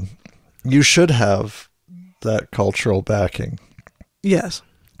 you should have that cultural backing. Yes.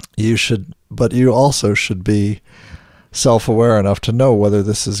 You should, but you also should be self-aware enough to know whether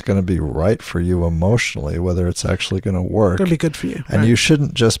this is going to be right for you emotionally, whether it's actually going to work. Going to be good for you. And you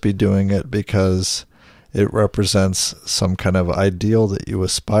shouldn't just be doing it because it represents some kind of ideal that you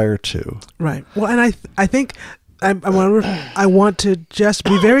aspire to. Right. Well, and I think I want to just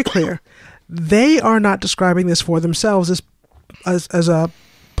be very clear. They are not describing this for themselves as a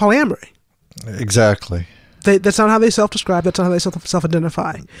polyamory. Exactly. That's not how they self-describe. That's not how they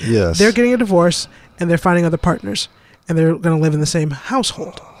self-identify. Yes. They're getting a divorce and they're finding other partners and they're going to live in the same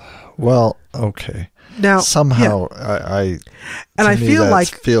household. Well, okay. Now, somehow, yeah. I feel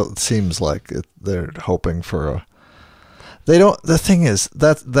like it seems like they're hoping for a. They don't. The thing is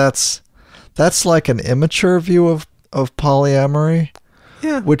that's like an immature view of polyamory.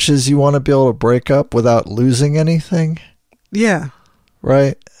 Yeah. Which is you want to be able to break up without losing anything. Yeah.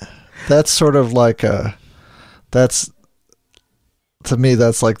 Right. That's sort of like to me,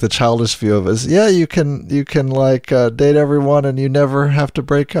 that's like the childish view of it. Is, yeah, you can like date everyone and you never have to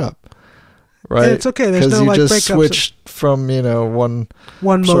break up, right? And it's okay. There's no you like breakups. Because you just switched from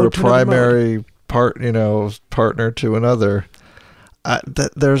one sort of primary partner to another. I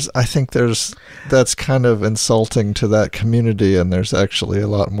think that's kind of insulting to that community, and there's actually a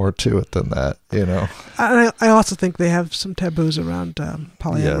lot more to it than that, I also think they have some taboos around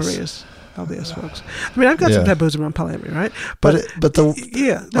polyamory. Yes. LDS folks. I mean, I've got some taboos around polyamory, right?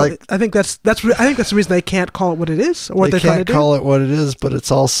 I think that's the reason they can't call it what it is or what they're trying to do. They can't call it what it is, but it's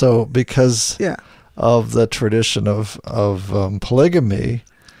also because of the tradition of polygamy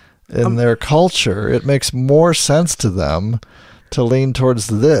in their culture. It makes more sense to them to lean towards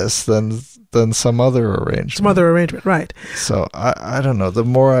this than some other arrangement. Right? So I don't know. The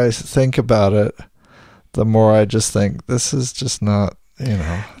more I think about it, the more I just think this is just not. You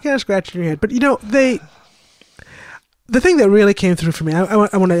gotta scratch your head, but the thing that really came through for me. I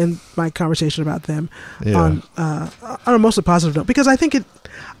want to end my conversation about them on a mostly positive note, because I think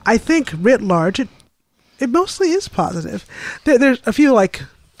writ large it mostly is positive. There's a few like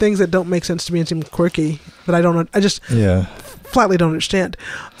things that don't make sense to me and seem quirky that I just flatly don't understand.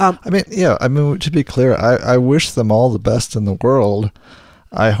 To be clear, I wish them all the best in the world.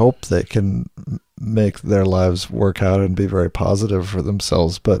 I hope they can make their lives work out and be very positive for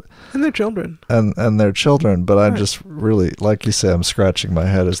themselves, and their children, and their children. But I'm just really, like you say, I'm scratching my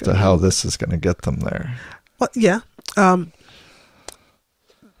head as to how this is going to get them there. Well, yeah. I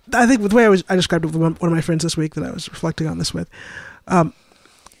think the way I described it with one of my friends this week that I was reflecting on this with, the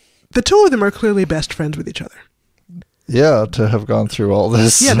two of them are clearly best friends with each other. Yeah, to have gone through all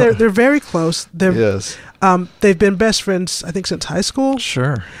this. Yeah, they're very close. Yes. They've been best friends, I think, since high school.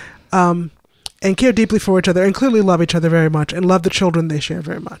 Sure. And care deeply for each other and clearly love each other very much and love the children they share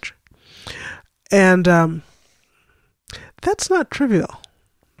very much. And that's not trivial.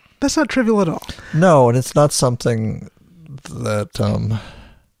 That's not trivial at all. No, and it's not something that, I'm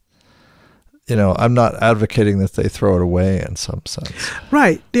not advocating that they throw it away in some sense.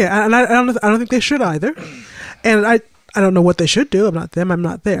 Right. Yeah, and I don't think they should either. And I don't know what they should do. I'm not them. I'm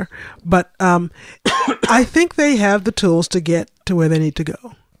not there. But I think they have the tools to get to where they need to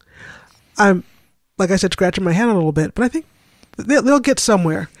go. I'm, like I said, scratching my head a little bit, but I think they'll get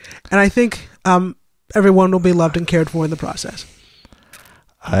somewhere. And I think everyone will be loved and cared for in the process.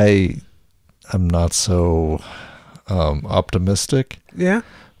 I am not so optimistic. Yeah?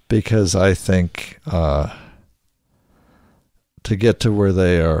 Because I think to get to where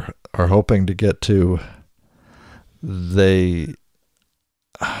they are hoping to get to,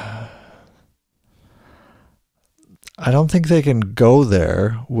 I don't think they can go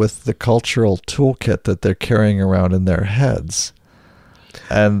there with the cultural toolkit that they're carrying around in their heads.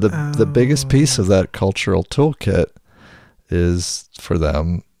 And the biggest piece of that cultural toolkit is, for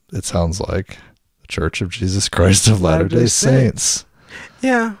them, it sounds like, the Church of Jesus Christ of Latter-day Saints.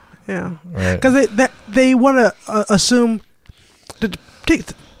 Yeah, yeah. Right. Because they want to assume,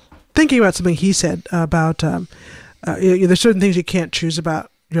 thinking about something he said about, there's certain things you can't choose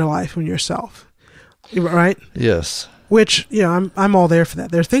about your life and yourself. Right? Yes. Which, I'm all there for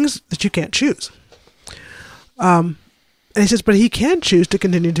that. There are things that you can't choose. And he says, but he can choose to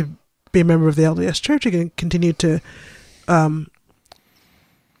continue to be a member of the LDS Church. He can continue to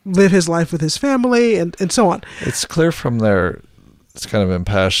live his life with his family and so on. It's clear from their kind of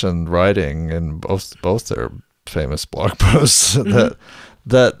impassioned writing in both their famous blog posts that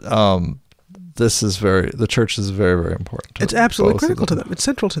the church is very, very important to It's absolutely critical to them. It's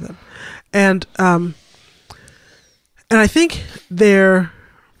central to them. And I think they're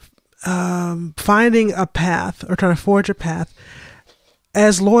finding a path or trying to forge a path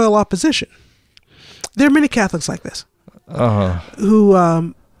as loyal opposition. There are many Catholics like this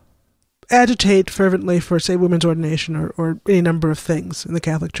who agitate fervently for, say, women's ordination or any number of things in the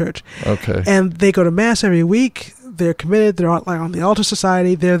Catholic Church. Okay. And they go to Mass every week. They're committed. They're on the Altar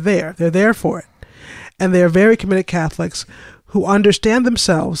Society. They're there. They're there for it. And they are very committed Catholics who understand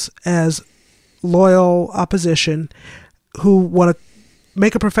themselves as loyal opposition, who want to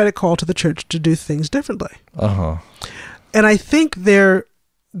make a prophetic call to the church to do things differently. And I think they're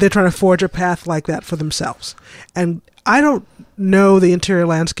trying to forge a path like that for themselves. And I don't know the interior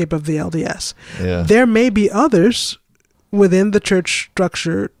landscape of the LDS. Yeah. There may be others within the church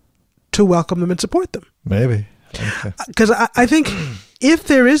structure to welcome them and support them. Maybe. Because I think if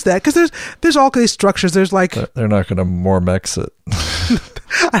there is that, because there's all these structures. There's like... They're not going to Mormex it.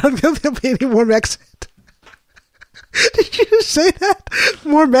 I don't think there'll be any more Mexit. Did you just say that?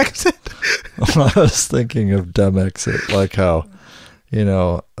 More Mexit? I was thinking of Demexit, like how,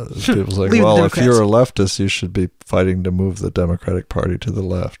 people's like, Leave well, the if you're a leftist, you should be fighting to move the Democratic Party to the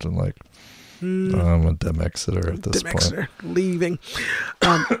left. And like, I'm a Demexiter at this point. Leaving.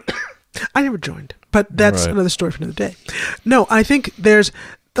 I never joined, but that's another story for another day. No, I think there's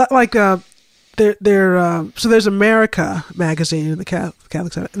like so there's America magazine in the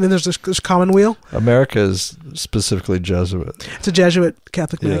Catholic side, and then there's Commonweal. America is specifically Jesuit. It's a Jesuit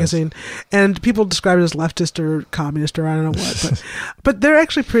Catholic magazine, and people describe it as leftist or communist or I don't know what, but they're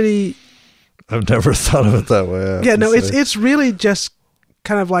actually pretty. I've never thought of it that way. Yeah, no, it's really just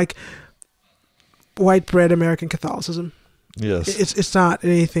kind of like white bread American Catholicism. Yes, it's not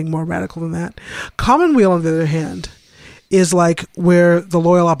anything more radical than that. Commonweal, on the other hand, is like where the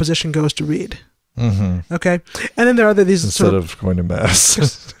loyal opposition goes to read. Mm-hmm. Okay, and then there are these instead of going to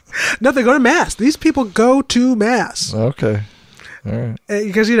Mass. No, they go to Mass. These people go to Mass. Okay, all right.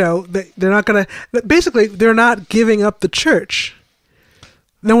 Because they're not going to. Basically, they're not giving up the church.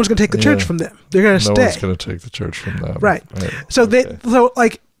 No one's going to take the church from them. They're going to stay. No one's going to take the church from them. Right. So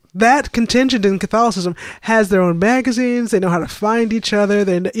that contingent in Catholicism has their own magazines. They know how to find each other.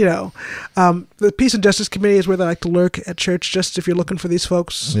 The Peace and Justice Committee is where they like to lurk at church, just if you're looking for these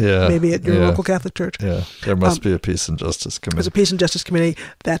folks. Yeah, maybe at your local Catholic church. Yeah, there must be a Peace and Justice Committee. There's a Peace and Justice Committee.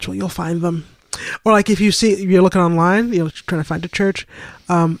 That's where you'll find them. Or like if you're looking online, trying to find a church.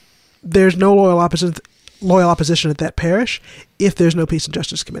 There's no loyal opposition at that parish if there's no Peace and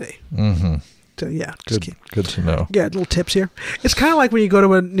Justice Committee. Mm-hmm. So yeah, good to know. Yeah, little tips here. It's kind of like when you go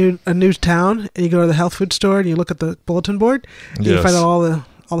to a new town and you go to the health food store and you look at the bulletin board and you find out all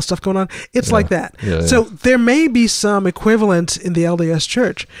the stuff going on. It's like that. Yeah, so there may be some equivalent in the LDS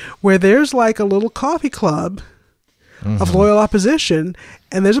Church where there's like a little coffee club of loyal opposition,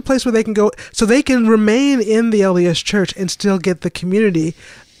 and there's a place where they can go so they can remain in the LDS Church and still get the community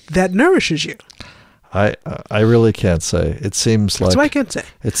that nourishes you. I really can't say. It seems like that's what I can't say.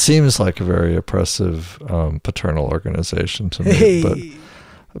 It seems like a very oppressive paternal organization to me.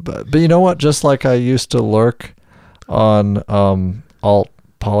 But you know what? Just like I used to lurk on alt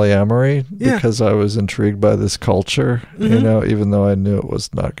polyamory because I was intrigued by this culture. Even though I knew it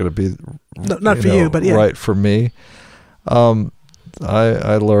was not going to be not for you, but right for me.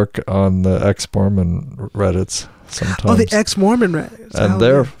 I lurk on the ex-Mormon Reddits sometimes. Oh, the ex-Mormon Reddits. And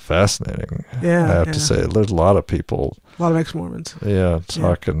they're fascinating. Yeah, I have to say. There's a lot of people. A lot of ex-Mormons. Yeah,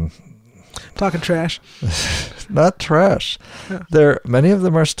 talking trash. Not trash. Yeah. Many of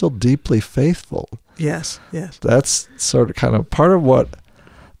them are still deeply faithful. Yes. That's sort of kind of part of what,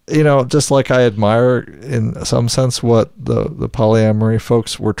 just like I admire in some sense what the polyamory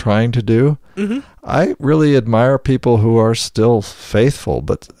folks were trying to do. Mm-hmm. I really admire people who are still faithful,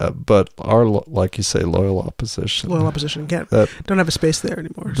 but are, like you say, loyal opposition. Loyal opposition. Don't have a space there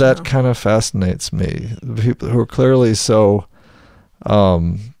anymore. That kind of fascinates me. The people who are clearly so,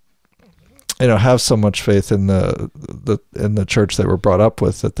 have so much faith in the church they were brought up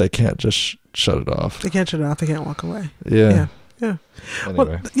with that they can't just shut it off. They can't shut it off. They can't walk away. Yeah. Anyway.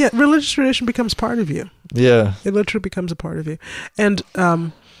 Well, religious tradition becomes part of you. Yeah. It literally becomes a part of you. And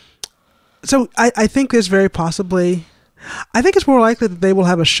so I think there's very possibly, I think it's more likely that they will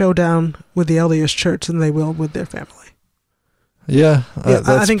have a showdown with the LDS Church than they will with their family. Yeah,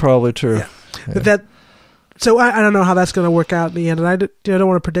 that's probably true. Yeah. So I don't know how that's going to work out in the end, and I don't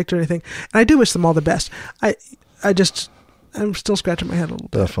want to predict or anything. And I do wish them all the best. I just I'm still scratching my head a little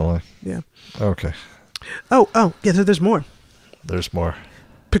bit. Definitely. Yeah. Okay. Oh, yeah, there's more. There's more.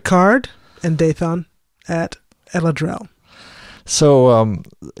 Picard and Dathon at Adrel. So,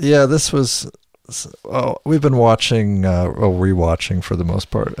 this was... we've been watching, rewatching for the most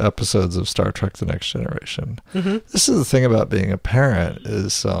part, episodes of Star Trek The Next Generation. Mm-hmm. This is the thing about being a parent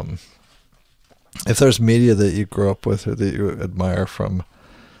is if there's media that you grew up with or that you admire from,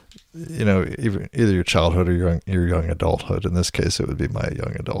 either your childhood or your young adulthood. In this case, it would be my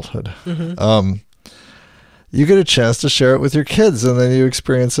young adulthood. Mm-hmm. You get a chance to share it with your kids, and then you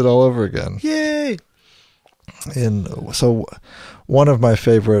experience it all over again. Yay! And so one of my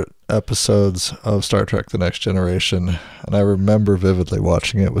favorite episodes of Star Trek The Next Generation, and I remember vividly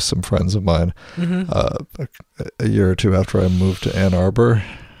watching it with some friends of mine a year or two after I moved to Ann Arbor.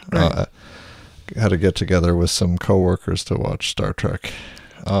 Right. Had to get together with some coworkers to watch Star Trek.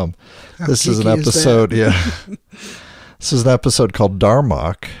 This is an geeky is episode, that? This is an episode called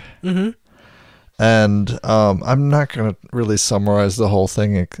Darmok. Mm-hmm. And I'm not going to really summarize the whole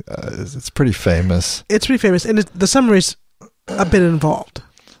thing. It's pretty famous. It's pretty famous, and the summary's a bit involved.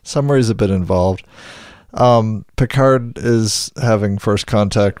 Summary's a bit involved. Picard is having first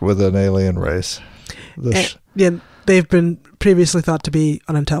contact with an alien race. They've been previously thought to be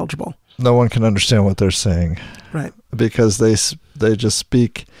unintelligible. No one can understand what they're saying. Right. Because they just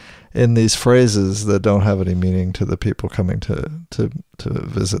speak in these phrases that don't have any meaning to the people coming to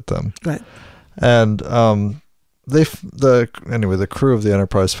visit them. Right. And the crew of the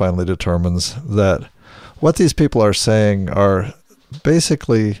Enterprise finally determines that what these people are saying are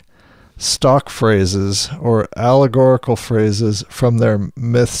basically stock phrases or allegorical phrases from their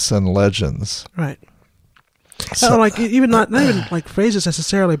myths and legends. Right. So, not even like phrases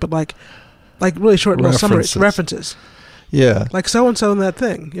necessarily, but like really short little summaries, references. Yeah. Like so and so and that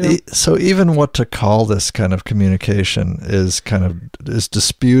thing. So even what to call this kind of communication is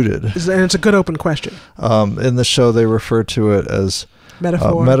disputed. And it's a good open question. In the show, they refer to it as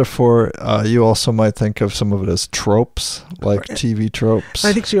metaphor. You also might think of some of it as tropes, like TV tropes.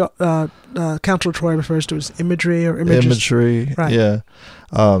 I think Counselor Troy refers to it as imagery or images. Imagery, right. Yeah.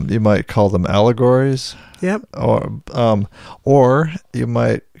 You might call them allegories. Yep. Or you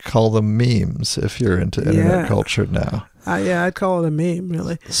might call them memes if you're into internet culture now. I'd call it a meme,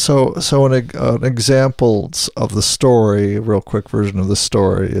 really. So an example of the story, a real quick version of the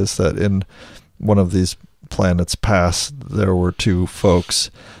story, is that in one of these planets past, there were two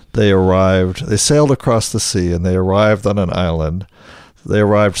folks. They sailed across the sea, and they arrived on an island. They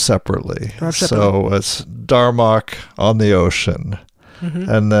arrived separately. So it's Darmok on the ocean,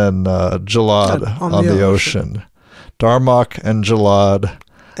 and then Jalad on the ocean. Darmok and Jalad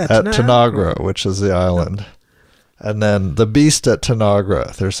at Tanagra, which is the island. And then the beast at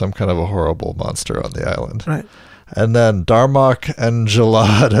Tanagra. There's some kind of a horrible monster on the island. Right. And then Darmok and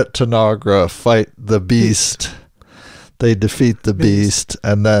Jalad at Tanagra fight the beast. They defeat the beast.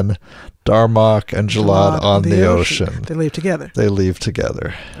 And then Darmok and Jalad on the ocean. They leave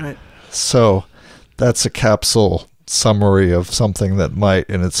together. Right. So that's a capsule summary of something that might,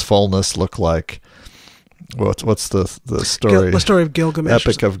 in its fullness, look like... What's the story? The story of Gilgamesh.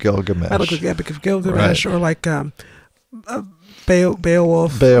 Epic of Gilgamesh. That looks like the Epic of Gilgamesh, right. Or like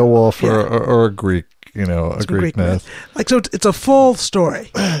Beowulf. Beowulf, or a Greek, a Greek myth. Like, so it's a full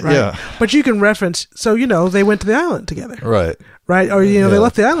story, right? Yeah. But you can reference, they went to the island together. Right. Right? Or, they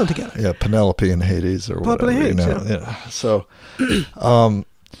left the island together. Yeah, Penelope and Hades or whatever. Yeah. So,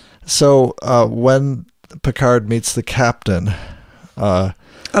 when Picard meets the captain... of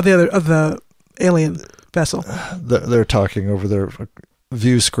the alien vessel. They're talking over their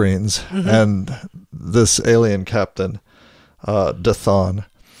view screens, and this alien captain, Dathon,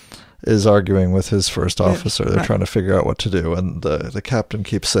 is arguing with his first officer. They're trying to figure out what to do, and the captain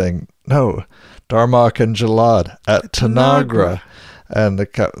keeps saying, "No, Darmok and Jalad at Tanagra," and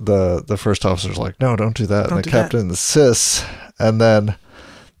the first officer's like, "No, don't do that." And the captain insists, and then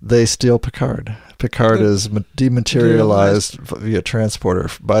they steal Picard. Picard is dematerialized via transporter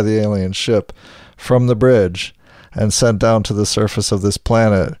by the alien ship from the bridge and sent down to the surface of this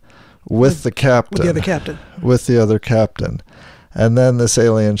planet with the captain. With the other captain. And then this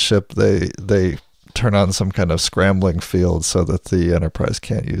alien ship, they turn on some kind of scrambling field so that the Enterprise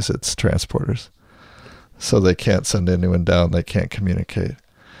can't use its transporters. So they can't send anyone down. They can't communicate.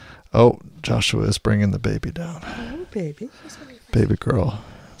 Oh, Joshua is bringing the baby down. Oh, baby. Baby girl.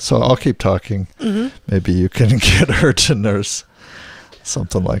 So I'll keep talking. Maybe you can get her to nurse.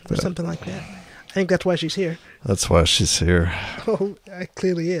 Something like that. I think that's why she's here. That's why she's here. Oh, it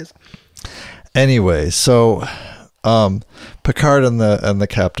clearly is. Anyway, so Picard and the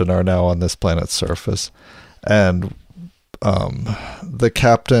captain are now on this planet's surface, and the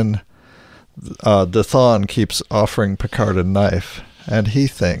captain, Dathon, keeps offering Picard a knife, and he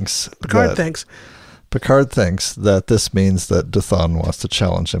thinks Picard thinks that this means that Dathon wants to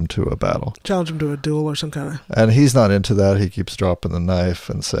challenge him to a battle. Challenge him to a duel or some kind of... And he's not into that. He keeps dropping the knife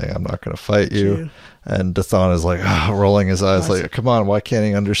and saying, I'm not going to fight you. And Dathon is like, rolling his eyes like, come on, why can't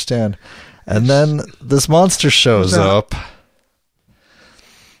he understand? And then this monster shows up.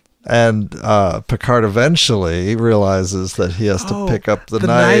 And Picard eventually realizes that he has to pick up the knife. The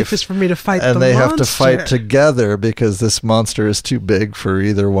knife is for me to fight the monster. And they have to fight together because this monster is too big for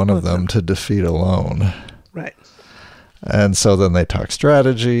either one of them to defeat alone. Right. And so then they talk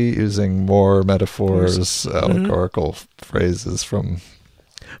strategy using more metaphors, allegorical phrases from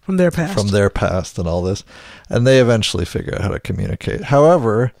their past and all this. And they eventually figure out how to communicate.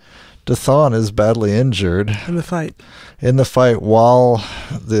 However, Dathon is badly injured in the fight. While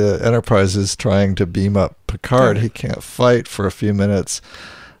the Enterprise is trying to beam up Picard, he can't fight for a few minutes,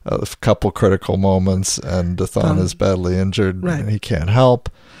 a couple critical moments, and Dathon is badly injured and he can't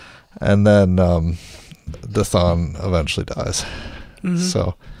help. And then Dathon eventually dies.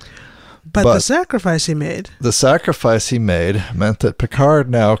 So, but the sacrifice he made meant that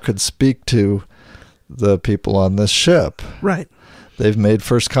Picard now could speak to the people on this ship. Right. They've made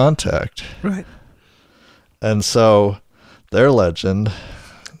first contact. Right. And so their legend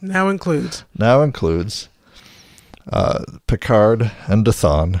now includes Picard and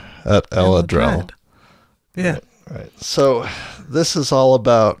Dathon at Adrel. Yeah. Right. So this is all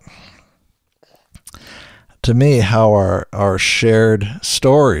about, to me, how our shared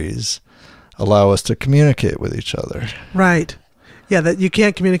stories allow us to communicate with each other. Right. Yeah, that you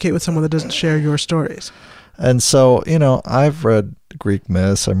can't communicate with someone that doesn't share your stories. And so, I've read Greek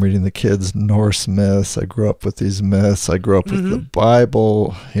myths. I'm reading the kids' Norse myths. I grew up with these myths. I grew up with the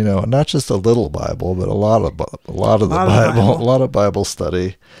Bible, not just a little Bible, but a lot of the Bible, a lot of Bible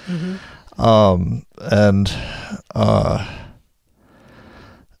study.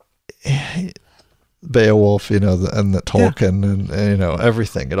 Beowulf, and the Tolkien and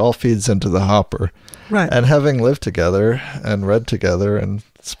everything. It all feeds into the hopper. Right. And having lived together and read together and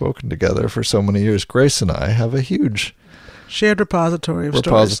spoken together for so many years, Grace and I have a huge shared repository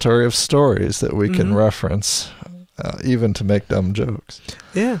of stories that we can reference, even to make dumb jokes.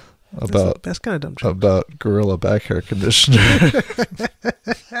 Yeah. About that's kind of dumb joke. About gorilla back hair conditioner.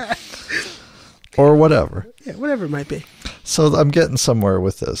 Or whatever. Yeah, whatever it might be. So I'm getting somewhere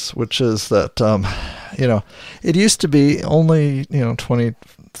with this, which is that, it used to be only, 20,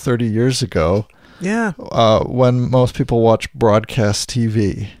 30 years ago. Yeah. When most people watch broadcast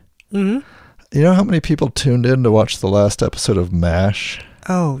TV. Mm-hmm. You know how many people tuned in to watch the last episode of MASH?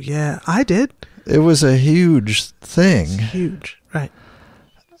 Oh, yeah. I did. It was a huge thing. It's huge. Right.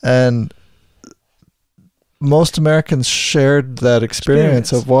 And most Americans shared that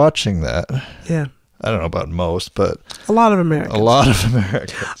experience of watching that. Yeah. I don't know about most, but a lot of Americans.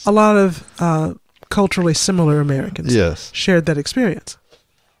 A lot of culturally similar Americans. Yes. Shared that experience.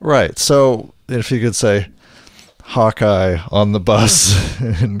 Right. So if you could say Hawkeye on the bus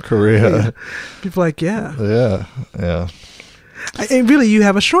in Korea. Yeah. People are like, yeah. Yeah. Yeah. And really, you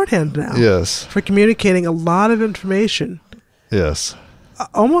have a shorthand now. Yes. For communicating a lot of information. Yes.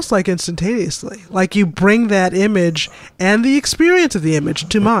 Almost like instantaneously. Like you bring that image and the experience of the image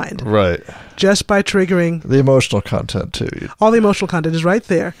to mind. Right. Just by triggering... the emotional content, too. All the emotional content is right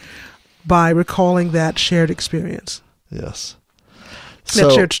there by recalling that shared experience. Yes.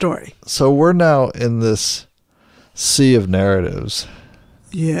 That shared story. So we're now in this sea of narratives.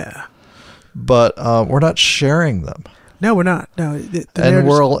 Yeah. But we're not sharing them. No, we're not. No, and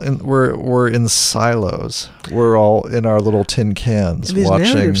we're in silos. We're all in our little tin cans and these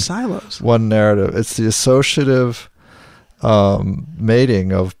watching narrative silos. One narrative. It's the associative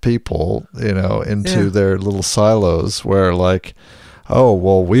mating of people, into their little silos where like, oh,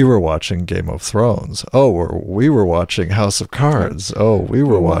 well, we were watching Game of Thrones. Oh, we were watching House of Cards. Oh, we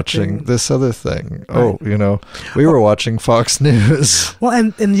were watching this other thing. Right. Oh, we were watching Fox News. Well,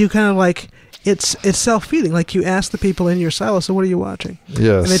 and you kind of like, it's self-feeding. Like you ask the people in your silo, so what are you watching?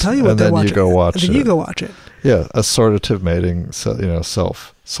 Yes. And they tell you what they're watching. And then you go watch it. And then you go watch it. Yeah, assortative mating,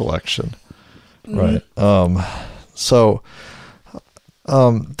 self-selection. Right. So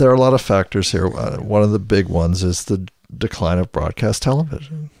there are a lot of factors here. One of the big ones is the decline of broadcast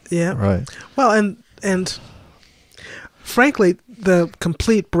television. Yeah. Right. Well, and frankly, the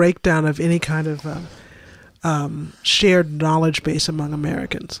complete breakdown of any kind of shared knowledge base among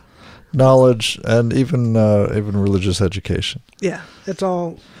Americans. Knowledge and even religious education. Yeah, it's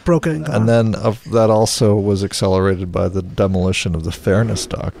all broken and gone. And then that also was accelerated by the demolition of the fairness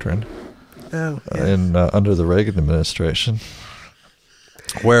doctrine. under the Reagan administration,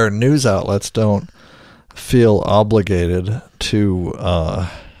 where news outlets don't feel obligated to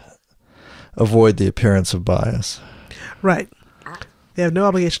avoid the appearance of bias. Right. They have no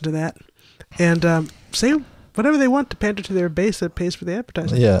obligation to that. And say whatever they want to pander to their base that pays for the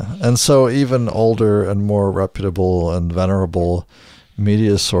advertising. Yeah. And so even older and more reputable and venerable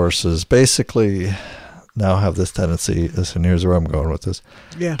media sources basically now have this tendency, and here's where I'm going with this,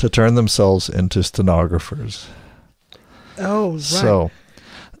 to turn themselves into stenographers. Oh, right. So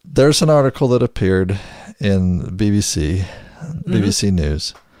there's an article that appeared in BBC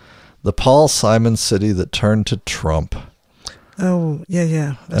News, "The Paul Simon City That Turned to Trump." Oh,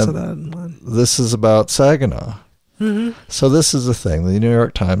 yeah. I saw that online. This is about Saginaw. Mm-hmm. So this is the thing. The New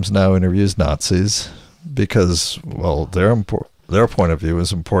York Times now interviews Nazis because, well, their point of view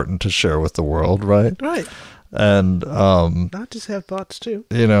is important to share with the world, right? Right. And Nazis have thoughts too.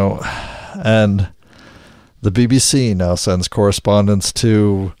 And the BBC now sends correspondents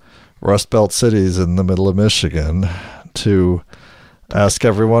to Rust Belt cities in the middle of Michigan to ask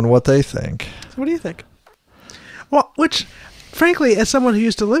everyone what they think. So what do you think? Well, which, frankly, as someone who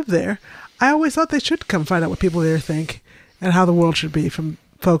used to live there, I always thought they should come find out what people there think and how the world should be from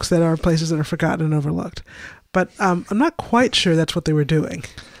folks that are places that are forgotten and overlooked. But I'm not quite sure that's what they were doing.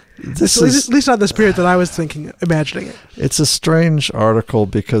 At least not the spirit that I was imagining it. It's a strange article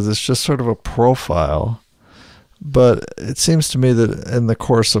because it's just sort of a profile. But it seems to me that in the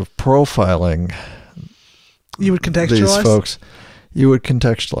course of profiling you would contextualize these folks, you would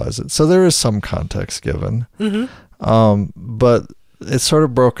contextualize it. So there is some context given. Mm-hmm. But it's sort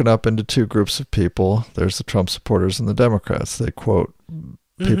of broken up into two groups of people. There's the Trump supporters and the Democrats. They quote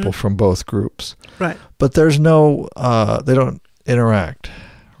people from both groups. Right. But there's no, they don't interact,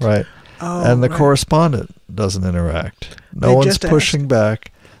 right? Oh, and the right. correspondent doesn't interact. No They one's just pushing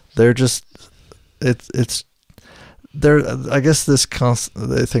back. They're just, I guess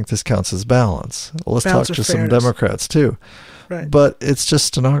they think this counts as balance. Well, let's Balance talk of to some fairness. Democrats too. Right. But it's just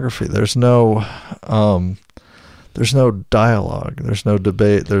stenography. There's no dialogue. There's no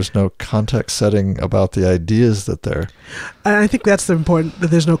debate. There's no context setting about the ideas that they're. And I think that's the important,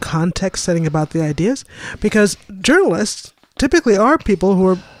 that there's no context setting about the ideas, because journalists typically are people who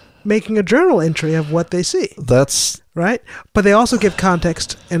are making a journal entry of what they see. That's right. But they also give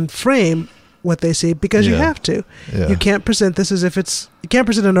context and frame what they see because you have to. Yeah. You can't present this as if you can't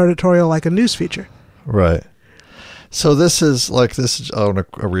present an editorial like a news feature. Right. So this is like this. I want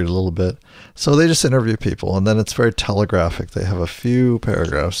to read a little bit. So they just interview people, and then it's very telegraphic. They have a few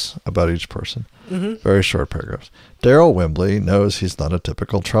paragraphs about each person, very short paragraphs. Darrell Wimbley knows he's not a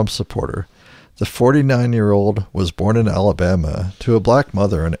typical Trump supporter. The 49-year-old was born in Alabama to a black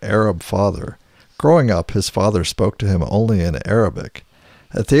mother and Arab father. Growing up, his father spoke to him only in Arabic.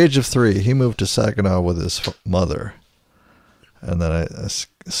 At the age of 3, he moved to Saginaw with his mother. And then I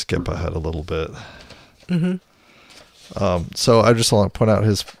skip ahead a little bit. Mm-hmm. So I just want to point out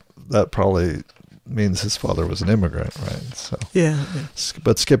that probably means his father was an immigrant, right? So yeah.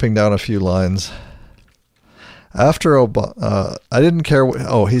 But skipping down a few lines. After Obama, I didn't care.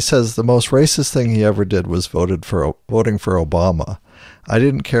 He says the most racist thing he ever did was voting for Obama. I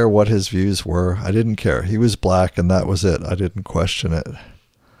didn't care what his views were. I didn't care. He was black, and that was it. I didn't question it.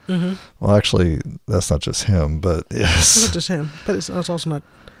 Mm-hmm. Well, actually, that's not just him, but yes, It's not just him, but it's also not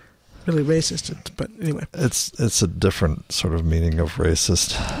really racist. But anyway, it's a different sort of meaning of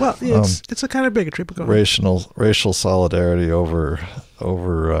racist. Well, yeah, it's a kind of bigotry. Racial solidarity over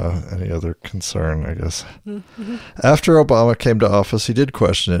any other concern, I guess. Mm-hmm. After Obama came to office, he did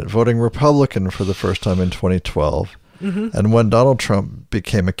question it, voting Republican for the first time in 2012. Mm-hmm. And when Donald Trump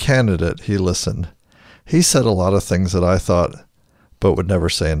became a candidate, he listened. He said a lot of things that I thought, but would never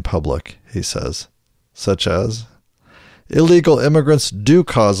say in public, he says. Such as, illegal immigrants do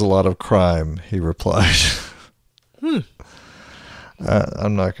cause a lot of crime, he replied.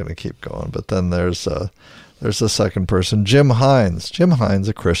 I'm not going to keep going, but then there's a second person, Jim Hines. Jim Hines,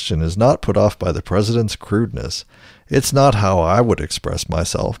 a Christian, is not put off by the president's crudeness. It's not how I would express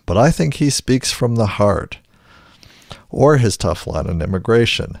myself, but I think he speaks from the heart. Or his tough line on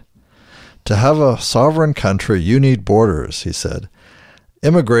immigration. To have a sovereign country, you need borders, he said.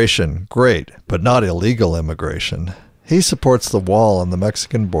 Immigration, great, but not illegal immigration. He supports the wall on the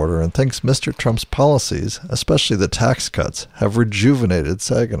Mexican border and thinks Mr. Trump's policies, especially the tax cuts, have rejuvenated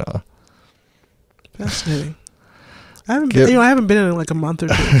Saginaw. Fascinating. I haven't been in like a month or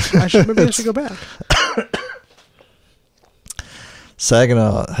two. So I should go back.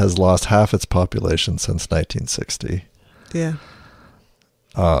 Saginaw has lost half its population since 1960. Yeah.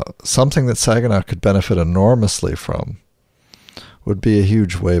 Something that Saginaw could benefit enormously from would be a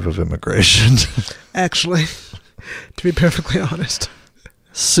huge wave of immigration. Actually, to be perfectly honest.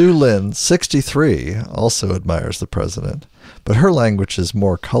 Sue Lin, 63, also admires the president, but her language is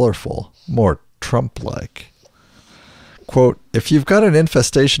more colorful, more Trump-like. Quote, "If you've got an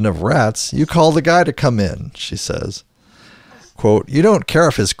infestation of rats, you call the guy to come in," she says. Quote, "You don't care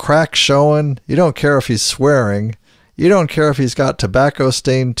if his crack's showing, you don't care if he's swearing, you don't care if he's got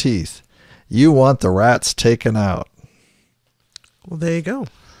tobacco-stained teeth. You want the rats taken out." Well, there you go.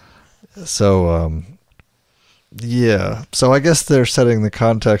 So, yeah. So I guess they're setting the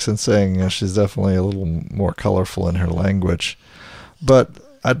context and saying she's definitely a little more colorful in her language. But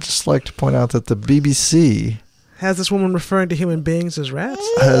I'd just like to point out that the BBC has this woman referring to human beings as rats?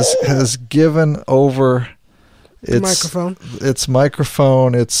 Has given over its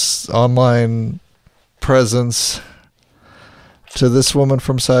microphone, its online presence to this woman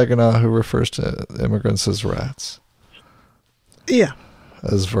from Saginaw who refers to immigrants as rats. Yeah.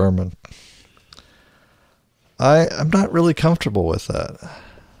 As vermin. I'm not really comfortable with that.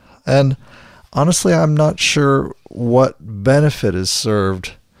 And honestly, I'm not sure what benefit is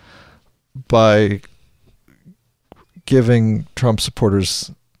served by giving Trump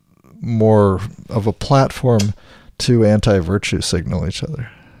supporters more of a platform to anti-virtue signal each other.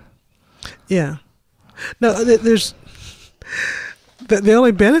 Yeah. No, there's... The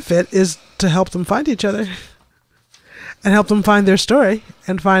only benefit is to help them find each other and help them find their story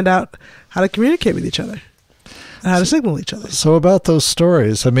and find out how to communicate with each other and how to signal each other. So about those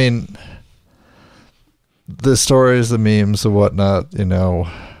stories, I mean, the stories, the memes, the whatnot, you know,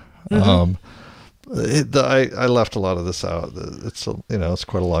 I left a lot of this out. It's it's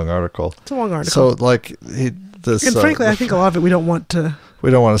quite a long article. It's a long article. So like and frankly, I think a lot of it we don't want to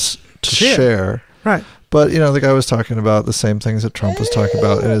share. Right. But the guy was talking about the same things that Trump was talking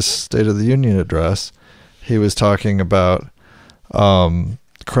about in his State of the Union address. He was talking about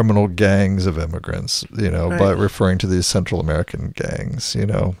criminal gangs of immigrants, right, by referring to these Central American gangs.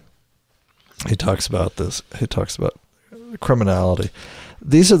 He talks about this. He talks about criminality.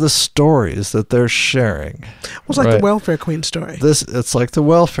 These are the stories that they're sharing. Well, it's like the welfare queen story. It's like the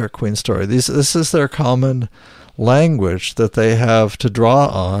welfare queen story. This is their common language that they have to draw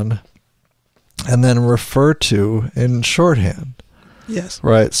on and then refer to in shorthand. Yes.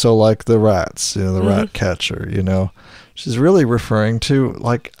 Right. So like the rats, the rat catcher, she's really referring to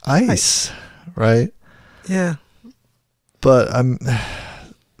like ice. Right. Yeah. But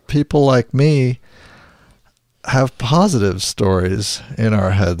people like me have positive stories in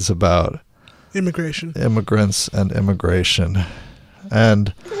our heads about immigrants and immigration,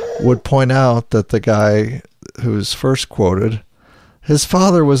 and would point out that the guy who's first quoted, his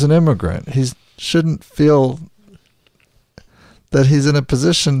father was an immigrant. He shouldn't feel that he's in a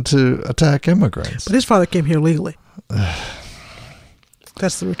position to attack immigrants. But his father came here legally.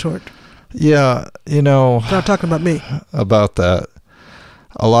 That's the retort. Yeah, They're not talking about me. About that.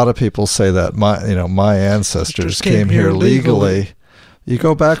 A lot of people say that my ancestors came here legally. You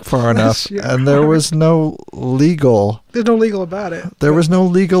go back far enough, and there was no legal. There's no legal about it. There was no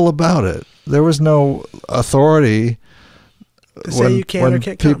legal about it. There was no authority to say you can or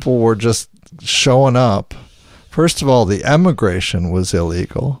can't come. People were just showing up. First of all, the emigration was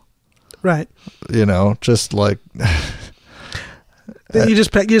illegal. Right. Just like. You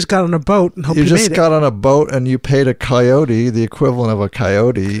just got on a boat and hoped you made it. You just got on a boat and you paid a coyote, the equivalent of a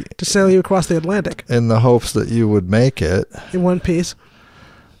coyote, to sail you across the Atlantic in the hopes that you would make it in one piece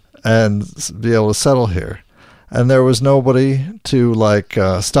and be able to settle here. And there was nobody to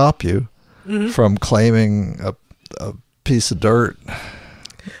stop you from claiming a piece of dirt.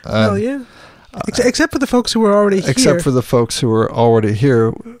 Oh yeah. Except for the folks who were already here. Except for the folks who were already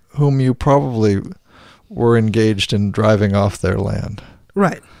here, whom you probably were engaged in driving off their land.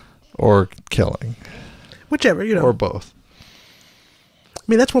 Right. Or killing. Whichever, Or both. I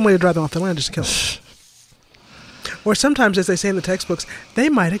mean, that's one way to drive them off their land, is to kill them. Or sometimes, as they say in the textbooks, they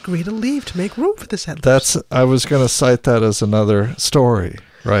might agree to leave to make room for the settlers. I was going to cite that as another story,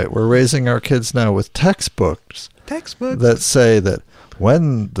 right? We're raising our kids now with textbooks. That say that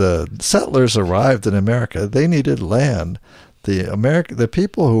when the settlers arrived in America, they needed land. The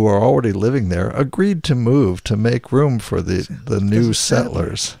people who are already living there agreed to move to make room for the new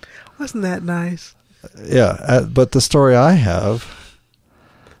settlers. Wasn't that nice? Yeah, but the story I have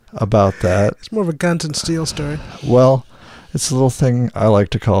about that... It's more of a guns and steel story. Well, it's a little thing I like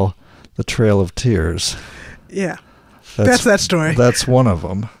to call the Trail of Tears. Yeah, that's that story. That's one of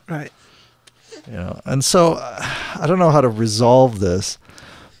them. Right. And so I don't know how to resolve this.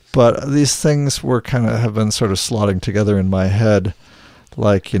 But these things have been sort of slotting together in my head,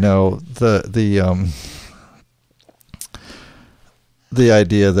 like the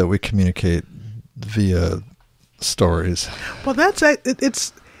idea that we communicate via stories. Well,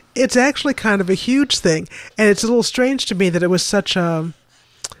 it's actually kind of a huge thing, and it's a little strange to me that it was such a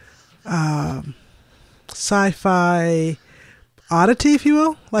sci-fi oddity, if you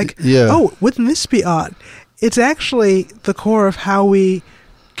will. Like, oh, wouldn't this be odd? It's actually the core of how we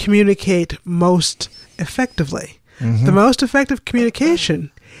communicate most effectively. Mm-hmm. The most effective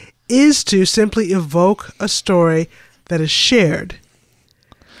communication is to simply evoke a story that is shared.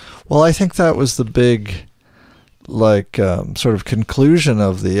 Well, I think that was the big, sort of conclusion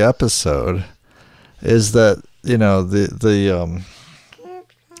of the episode, is that, the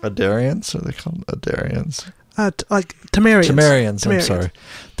Adarians, are they called Adarians? Temerians. Temerians, I'm sorry.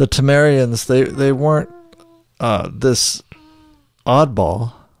 The Temerians, they weren't this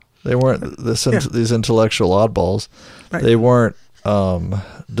oddball. They weren't these intellectual oddballs. Right. They weren't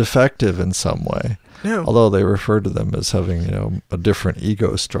defective in some way. No. Although they referred to them as having, a different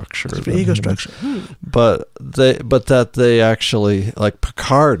ego structure. But that they actually, like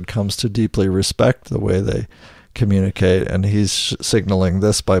Picard comes to deeply respect the way they communicate, and he's signaling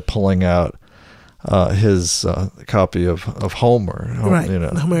this by pulling out his copy of Homer. Right,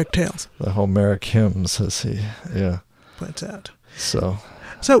 the Homeric tales. The Homeric hymns, as he, points out. So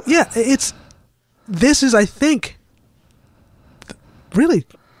yeah, this is, I think, really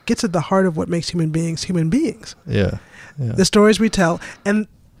gets at the heart of what makes human beings human beings. Yeah. The stories we tell. And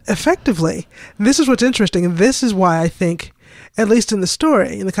effectively, and this is what's interesting, and this is why I think, at least in the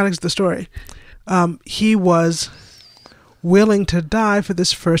story, in the context of the story, he was willing to die for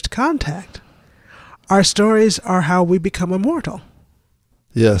this first contact. Our stories are how we become immortal.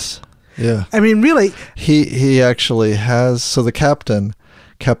 Yes. Yeah. I mean, really. He actually has, so the captain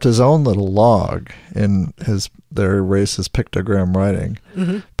kept his own little log in their race's pictogram writing.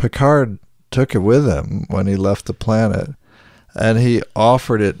 Mm-hmm. Picard took it with him when he left the planet, and he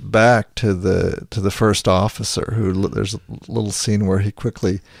offered it back to the first officer, who, there's a little scene where he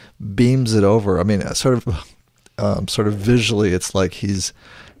quickly beams it over. I mean, sort of visually, it's like he's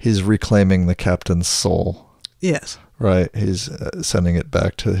reclaiming the captain's soul. Yes. Right. He's sending it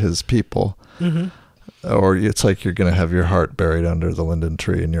back to his people. Mm-hmm. Or it's like you're going to have your heart buried under the linden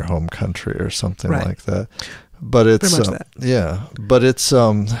tree in your home country or something like that. But it's But it's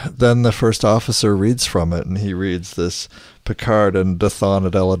then the first officer reads from it, and he reads this Picard and Dathon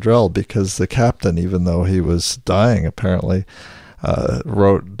at Adrel, because the captain, even though he was dying, apparently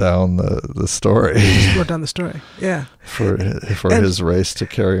wrote down the story. He wrote down the story, yeah, for his race to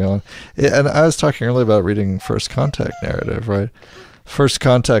carry on. And I was talking earlier about reading First Contact narrative, right? First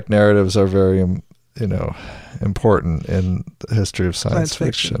Contact narratives are very important in the history of science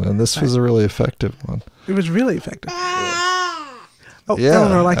fiction, and this was a really effective one. It was really effective. Oh, yeah,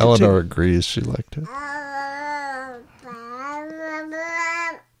 Eleanor liked it too. Eleanor agrees. She liked it.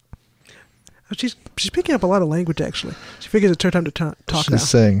 She's picking up a lot of language, actually. She figures it's her time to talk now. She's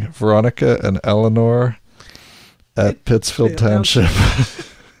saying Veronica and Eleanor at Pittsfield Township.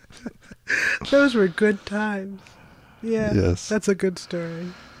 Those were good times. Yeah, yes. That's a good story.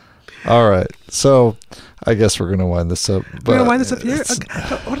 All right, so I guess we're going to wind this up. We're going to wind this up here?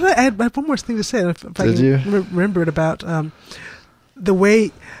 Okay. What did I add? I have one more thing to say. If I can remember it about the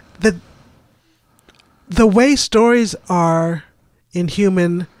way stories are in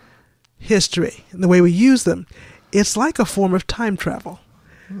human history and the way we use them. It's like a form of time travel.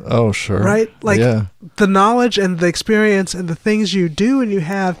 Oh, sure. Right? Like the knowledge and the experience and the things you do and you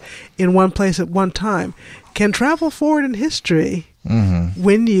have in one place at one time can travel forward in history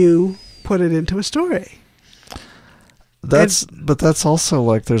when you put it into a story. But that's also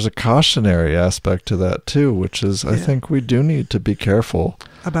like there's a cautionary aspect to that too, which is I think we do need to be careful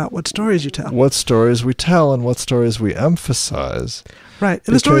about what stories you tell. What stories we tell and what stories we emphasize. Right.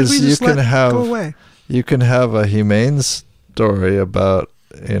 And the stories we just let go away. You can have a humane story about,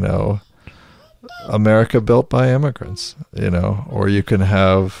 America built by immigrants, or you can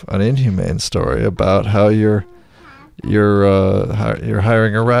have an inhumane story about how you're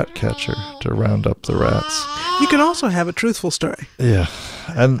hiring a rat catcher to round up the rats. You can also have a truthful story. Yeah,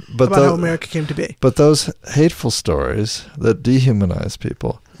 about how America came to be. But those hateful stories that dehumanize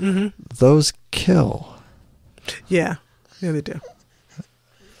people, those kill. Yeah, they do.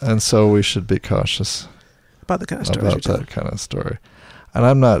 And so we should be cautious about the kind of stories about that kind of story. And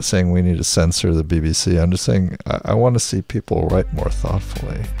I'm not saying we need to censor the BBC. I'm just saying I want to see people write more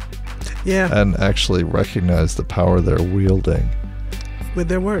thoughtfully. Yeah. And actually recognize the power they're wielding. With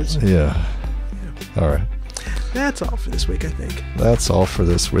their words. Yeah. All right. That's all for this week, I think. That's all for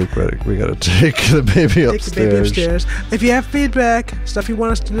this week. We got to take the baby upstairs. Take the baby upstairs. If you have feedback, stuff you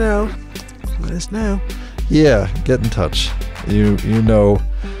want us to know, let us know. Yeah, get in touch. You know,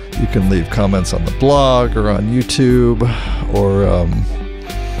 you can leave comments on the blog or on YouTube, or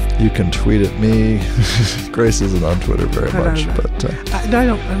you can tweet at me. Grace isn't on Twitter very much, but no, I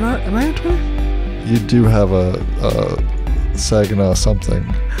don't. Am I on Twitter? You do have a Saginaw something.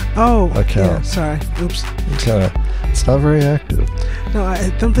 Account. Yeah, sorry. Oops. It's not very active. No, I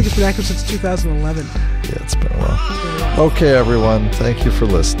don't think it's been active since 2011. Yeah, it's been a while. Okay, everyone. Thank you for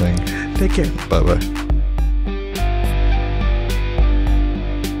listening. Take care. Bye-bye.